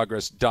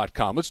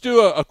keystoprogress.com. Let's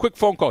do a quick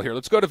phone call here.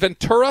 Let's go to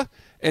Ventura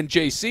and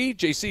JC.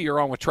 JC, you're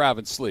on with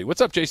Travis Salee.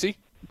 What's up, JC?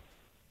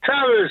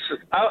 Travis,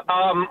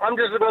 I'm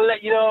just going to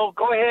let you know,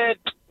 go ahead,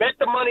 bet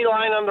the money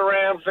line on the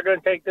Rams. They're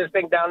going to take this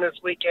thing down this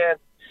weekend.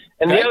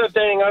 And the other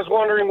thing, I was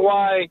wondering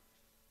why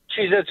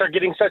Cheez-Its are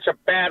getting such a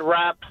bad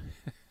rap.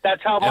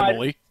 That's how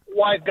my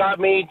wife got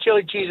me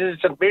chili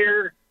Cheez-Its and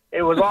beer.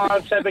 It was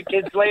on 7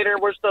 kids later.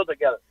 We're still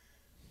together.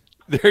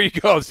 There you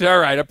go. It's all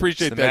right. I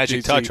appreciate that,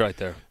 magic JC. touch right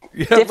there.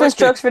 Yeah, different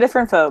strokes for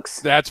different folks.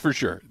 That's for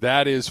sure.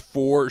 That is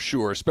for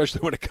sure, especially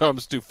when it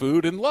comes to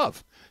food and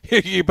love.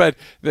 But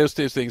those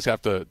two things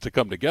have to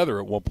come together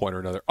at one point or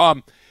another.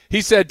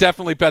 He said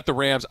definitely bet the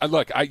Rams.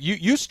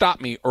 You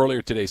stopped me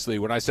earlier today, Slee,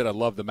 when I said I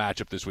love the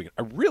matchup this weekend.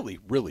 I really,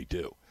 really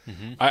do.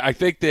 Mm-hmm. I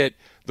think that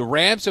the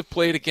Rams have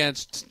played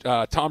against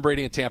Tom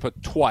Brady and Tampa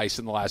twice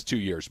in the last 2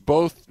 years.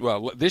 Both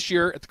this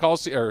year at the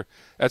Coliseum or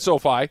at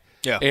SoFi.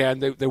 Yeah.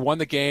 And they won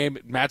the game.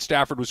 Matt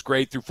Stafford was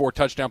great, threw 4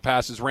 touchdown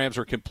passes. Rams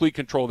were in complete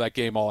control of that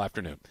game all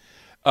afternoon.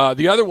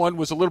 The other one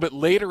was a little bit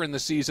later in the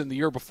season, the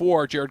year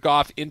before, Jared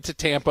Goff into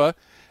Tampa.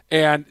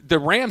 And the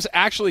Rams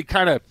actually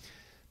kind of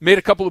made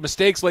a couple of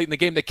mistakes late in the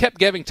game. They kept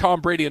giving Tom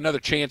Brady another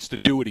chance to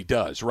do what he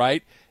does,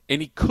 right?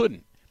 And he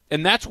couldn't.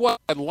 And that's why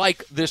I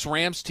like this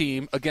Rams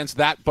team against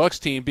that Bucs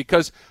team,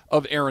 because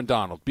of Aaron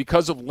Donald,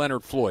 because of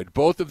Leonard Floyd.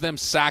 Both of them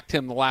sacked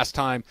him the last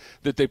time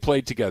that they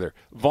played together.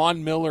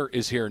 Von Miller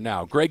is here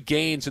now. Greg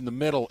Gaines in the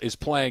middle is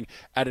playing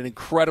at an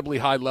incredibly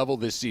high level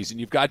this season.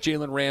 You've got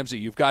Jalen Ramsey.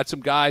 You've got some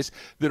guys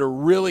that are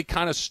really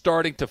kind of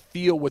starting to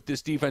feel what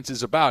this defense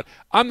is about.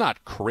 I'm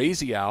not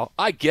crazy, Al.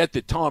 I get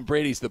that Tom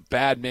Brady's the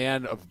bad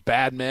man of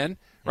bad men,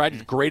 right? Mm-hmm.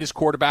 The greatest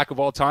quarterback of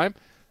all time.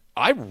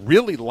 I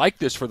really like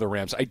this for the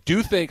Rams. I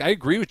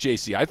agree with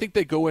JC. I think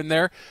they go in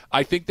there.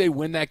 I think they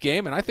win that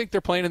game, and I think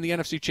they're playing in the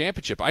NFC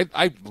Championship.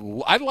 I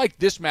like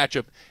this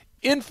matchup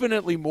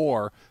infinitely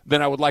more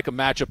than I would like a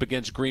matchup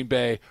against Green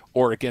Bay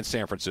or against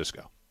San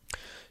Francisco.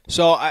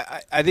 So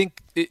I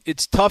think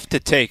it's tough to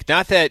take.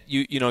 Not that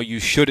you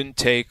shouldn't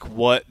take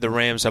what the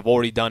Rams have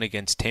already done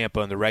against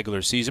Tampa in the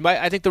regular season, but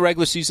I think the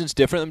regular season's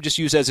different. Let me just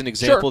use as an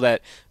example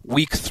that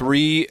Week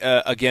 3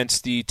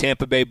 against the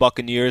Tampa Bay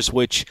Buccaneers,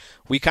 which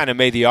we kind of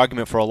made the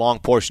argument for a long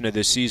portion of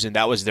this season,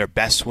 that was their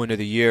best win of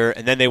the year.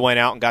 And then they went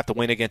out and got the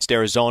win against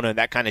Arizona, and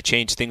that kind of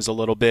changed things a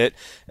little bit.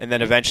 And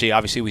then eventually,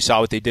 obviously, we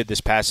saw what they did this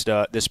past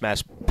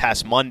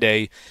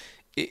Monday.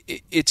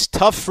 It's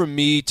tough for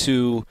me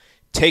to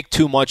take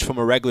too much from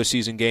a regular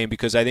season game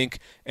because I think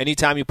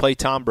anytime you play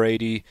Tom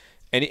Brady,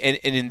 and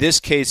in this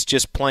case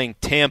just playing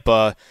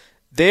Tampa,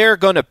 they're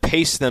going to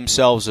pace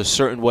themselves a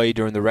certain way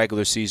during the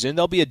regular season.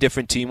 They'll be a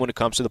different team when it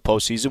comes to the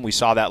postseason. We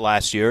saw that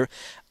last year.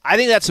 I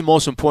think that's the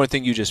most important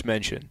thing you just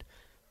mentioned,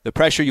 the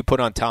pressure you put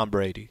on Tom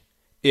Brady.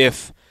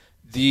 If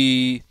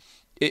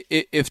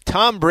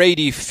Tom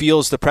Brady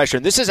feels the pressure,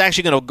 and this is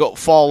actually going to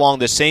fall along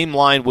the same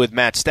line with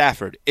Matt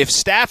Stafford. If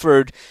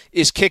Stafford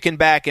is kicking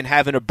back and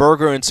having a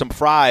burger and some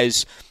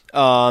fries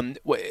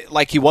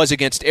like he was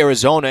against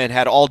Arizona and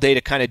had all day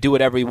to kind of do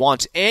whatever he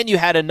wants, and you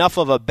had enough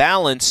of a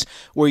balance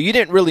where you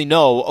didn't really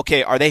know,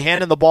 okay, are they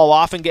handing the ball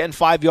off and getting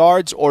 5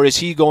 yards, or is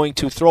he going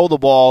to throw the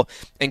ball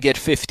and get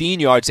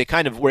 15 yards? They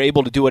kind of were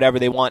able to do whatever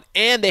they want,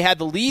 and they had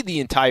the lead the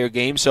entire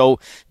game, so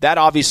that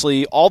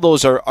obviously, all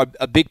those are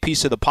a big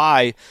piece of the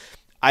pie.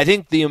 I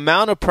think the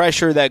amount of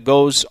pressure that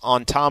goes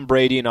on Tom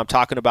Brady, and I'm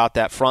talking about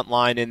that front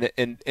line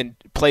and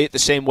play it the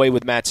same way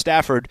with Matt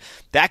Stafford,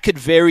 that could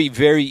very,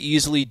 very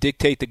easily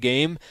dictate the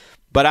game.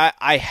 But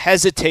I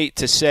hesitate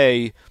to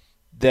say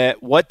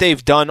that what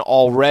they've done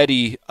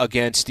already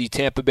against the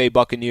Tampa Bay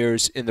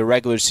Buccaneers in the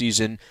regular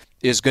season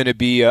is going to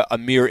be a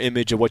mirror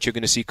image of what you're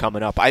going to see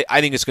coming up. I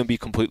think it's going to be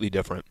completely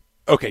different.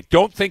 Okay,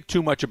 don't think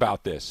too much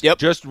about this. Yep.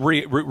 Just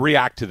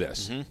react to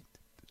this. Mm-hmm.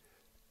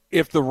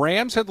 If the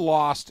Rams had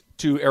lost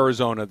to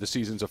Arizona, the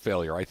season's a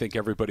failure. I think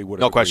everybody would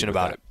have. No question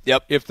about it.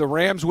 Yep. If the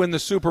Rams win the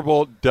Super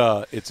Bowl,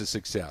 it's a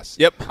success.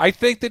 Yep. I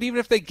think that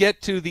even if they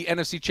get to the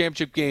NFC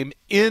Championship game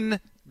in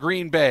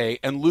Green Bay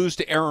and lose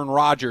to Aaron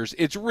Rodgers,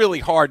 it's really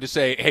hard to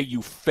say, hey,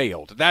 you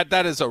failed.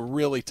 That is a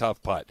really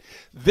tough putt.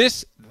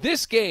 This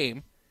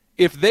game,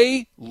 if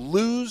they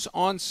lose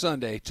on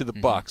Sunday to the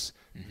Bucs,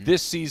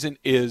 this season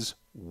is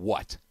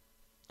what?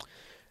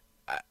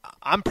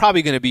 I'm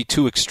probably going to be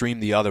too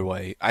extreme the other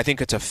way. I think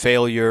it's a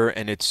failure,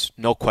 and it's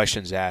no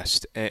questions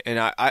asked. And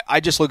I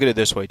just look at it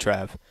this way,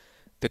 Trav.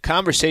 The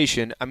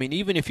conversation, I mean,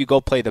 even if you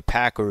go play the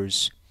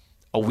Packers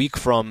a week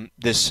from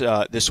this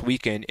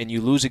weekend and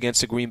you lose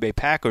against the Green Bay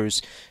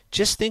Packers,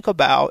 just think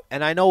about,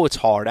 and I know it's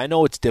hard, I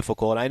know it's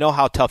difficult, I know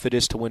how tough it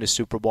is to win a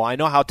Super Bowl, I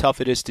know how tough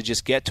it is to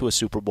just get to a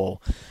Super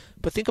Bowl,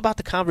 but think about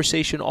the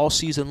conversation all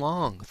season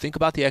long. Think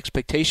about the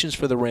expectations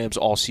for the Rams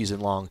all season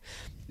long.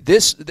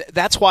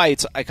 That's why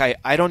it's like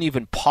I don't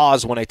even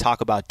pause when I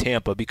talk about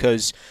Tampa,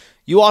 because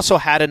you also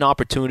had an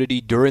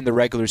opportunity during the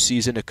regular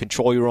season to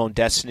control your own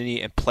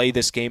destiny and play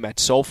this game at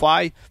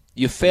SoFi.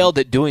 You failed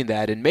at doing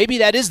that, and maybe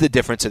that is the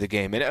difference of the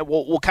game. And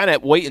we'll kind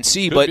of wait and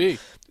see.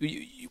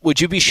 Would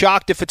you be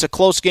shocked if it's a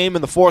close game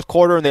in the fourth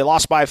quarter and they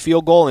lost by a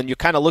field goal, and you're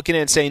kind of looking at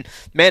it and saying,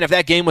 man, if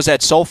that game was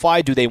at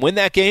SoFi, do they win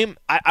that game?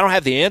 I don't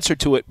have the answer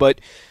to it,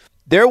 but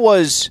there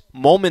was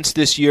moments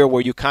this year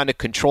where you kind of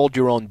controlled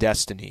your own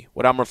destiny.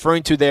 What I'm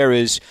referring to there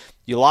is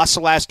you lost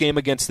the last game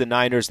against the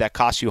Niners. That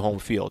cost you home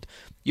field.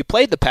 You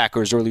played the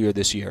Packers earlier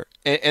this year,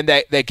 and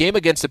that game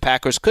against the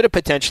Packers could have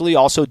potentially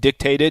also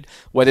dictated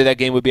whether that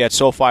game would be at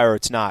SoFi or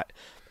it's not.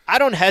 I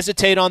don't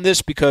hesitate on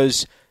this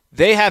because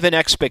they have an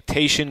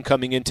expectation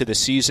coming into the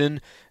season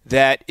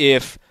that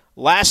if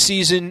last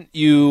season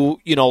you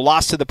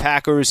lost to the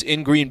Packers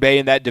in Green Bay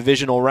in that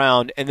divisional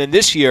round, and then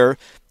this year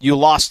you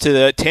lost to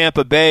the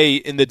Tampa Bay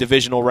in the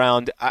divisional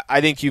round,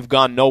 I think you've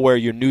gone nowhere.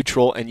 You're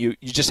neutral, and you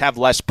just have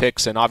less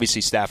picks, and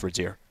obviously Stafford's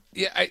here.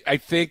 Yeah, I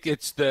think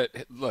it's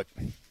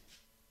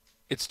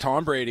it's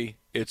Tom Brady,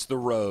 it's the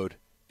road.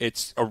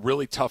 It's a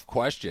really tough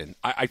question.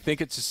 I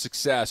think it's a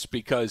success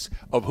because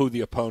of who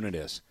the opponent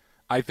is.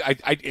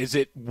 Is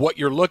it what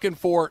you're looking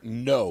for?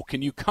 No.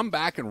 Can you come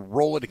back and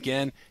roll it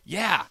again?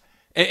 Yeah.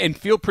 And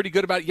feel pretty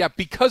good about it? Yeah,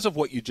 because of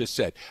what you just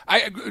said.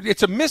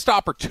 It's a missed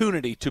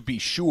opportunity, to be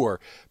sure,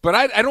 but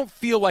I don't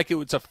feel like it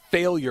was a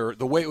failure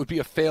the way it would be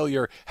a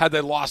failure had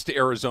they lost to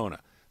Arizona.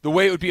 The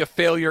way it would be a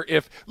failure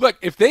if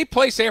they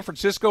play San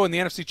Francisco in the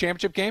NFC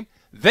Championship game,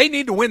 they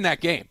need to win that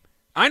game.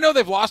 I know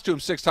they've lost to them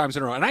 6 times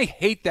in a row, and I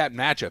hate that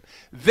matchup.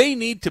 They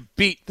need to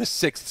beat the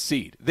 6th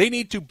seed. They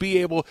need to be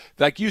able,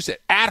 like you said,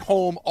 at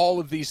home, all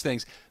of these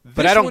things.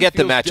 But I don't get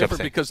the matchup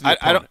thing. Because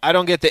I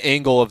don't get the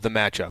angle of the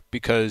matchup,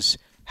 because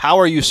how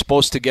are you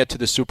supposed to get to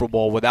the Super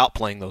Bowl without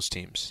playing those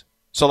teams?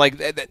 So, like,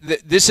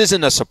 this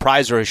isn't a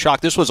surprise or a shock.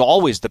 This was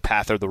always the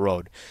path or the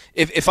road.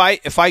 If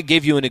I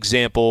gave you an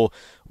example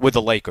with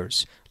the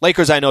Lakers,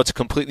 I know it's a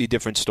completely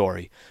different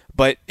story.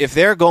 But if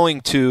they're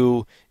going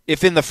to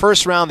if in the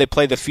first round they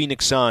play the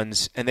Phoenix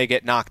Suns and they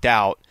get knocked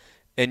out,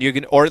 and you're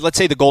going, or let's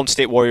say the Golden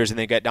State Warriors and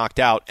they get knocked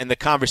out, and the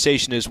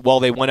conversation is, well,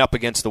 they went up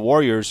against the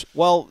Warriors.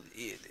 Well,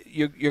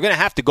 you're going to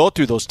have to go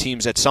through those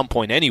teams at some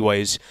point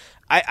anyways.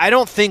 I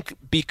don't think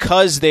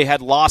because they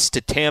had lost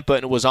to Tampa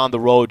and it was on the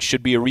road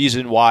should be a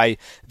reason why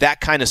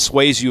that kind of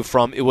sways you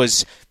from it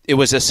was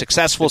a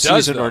successful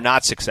season or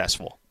not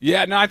successful.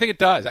 Yeah, no, I think it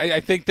does. I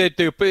think that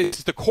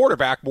it's the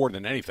quarterback more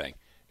than anything.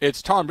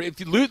 It's Tom Brady. If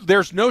you lose,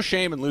 there's no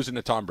shame in losing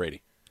to Tom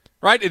Brady,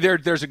 right?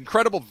 There's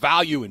incredible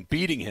value in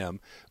beating him.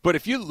 But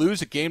if you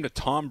lose a game to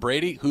Tom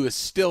Brady, who is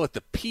still at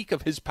the peak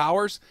of his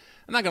powers,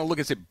 I'm not going to look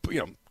and say,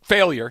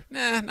 failure.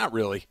 Nah, not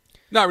really.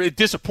 Not really.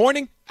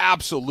 Disappointing?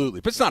 Absolutely.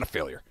 But it's not a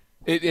failure.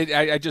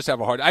 I just have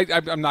a hard.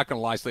 I'm not going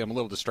to lie, Slee. I'm a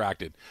little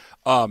distracted.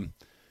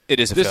 It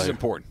is. This is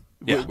important.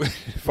 Yeah.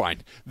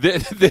 Fine.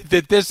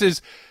 This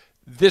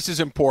is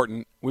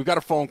important. We've got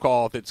a phone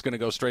call that's going to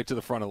go straight to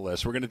the front of the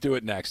list. We're going to do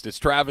it next. It's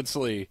Travis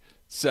Lee,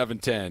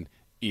 710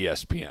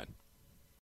 ESPN.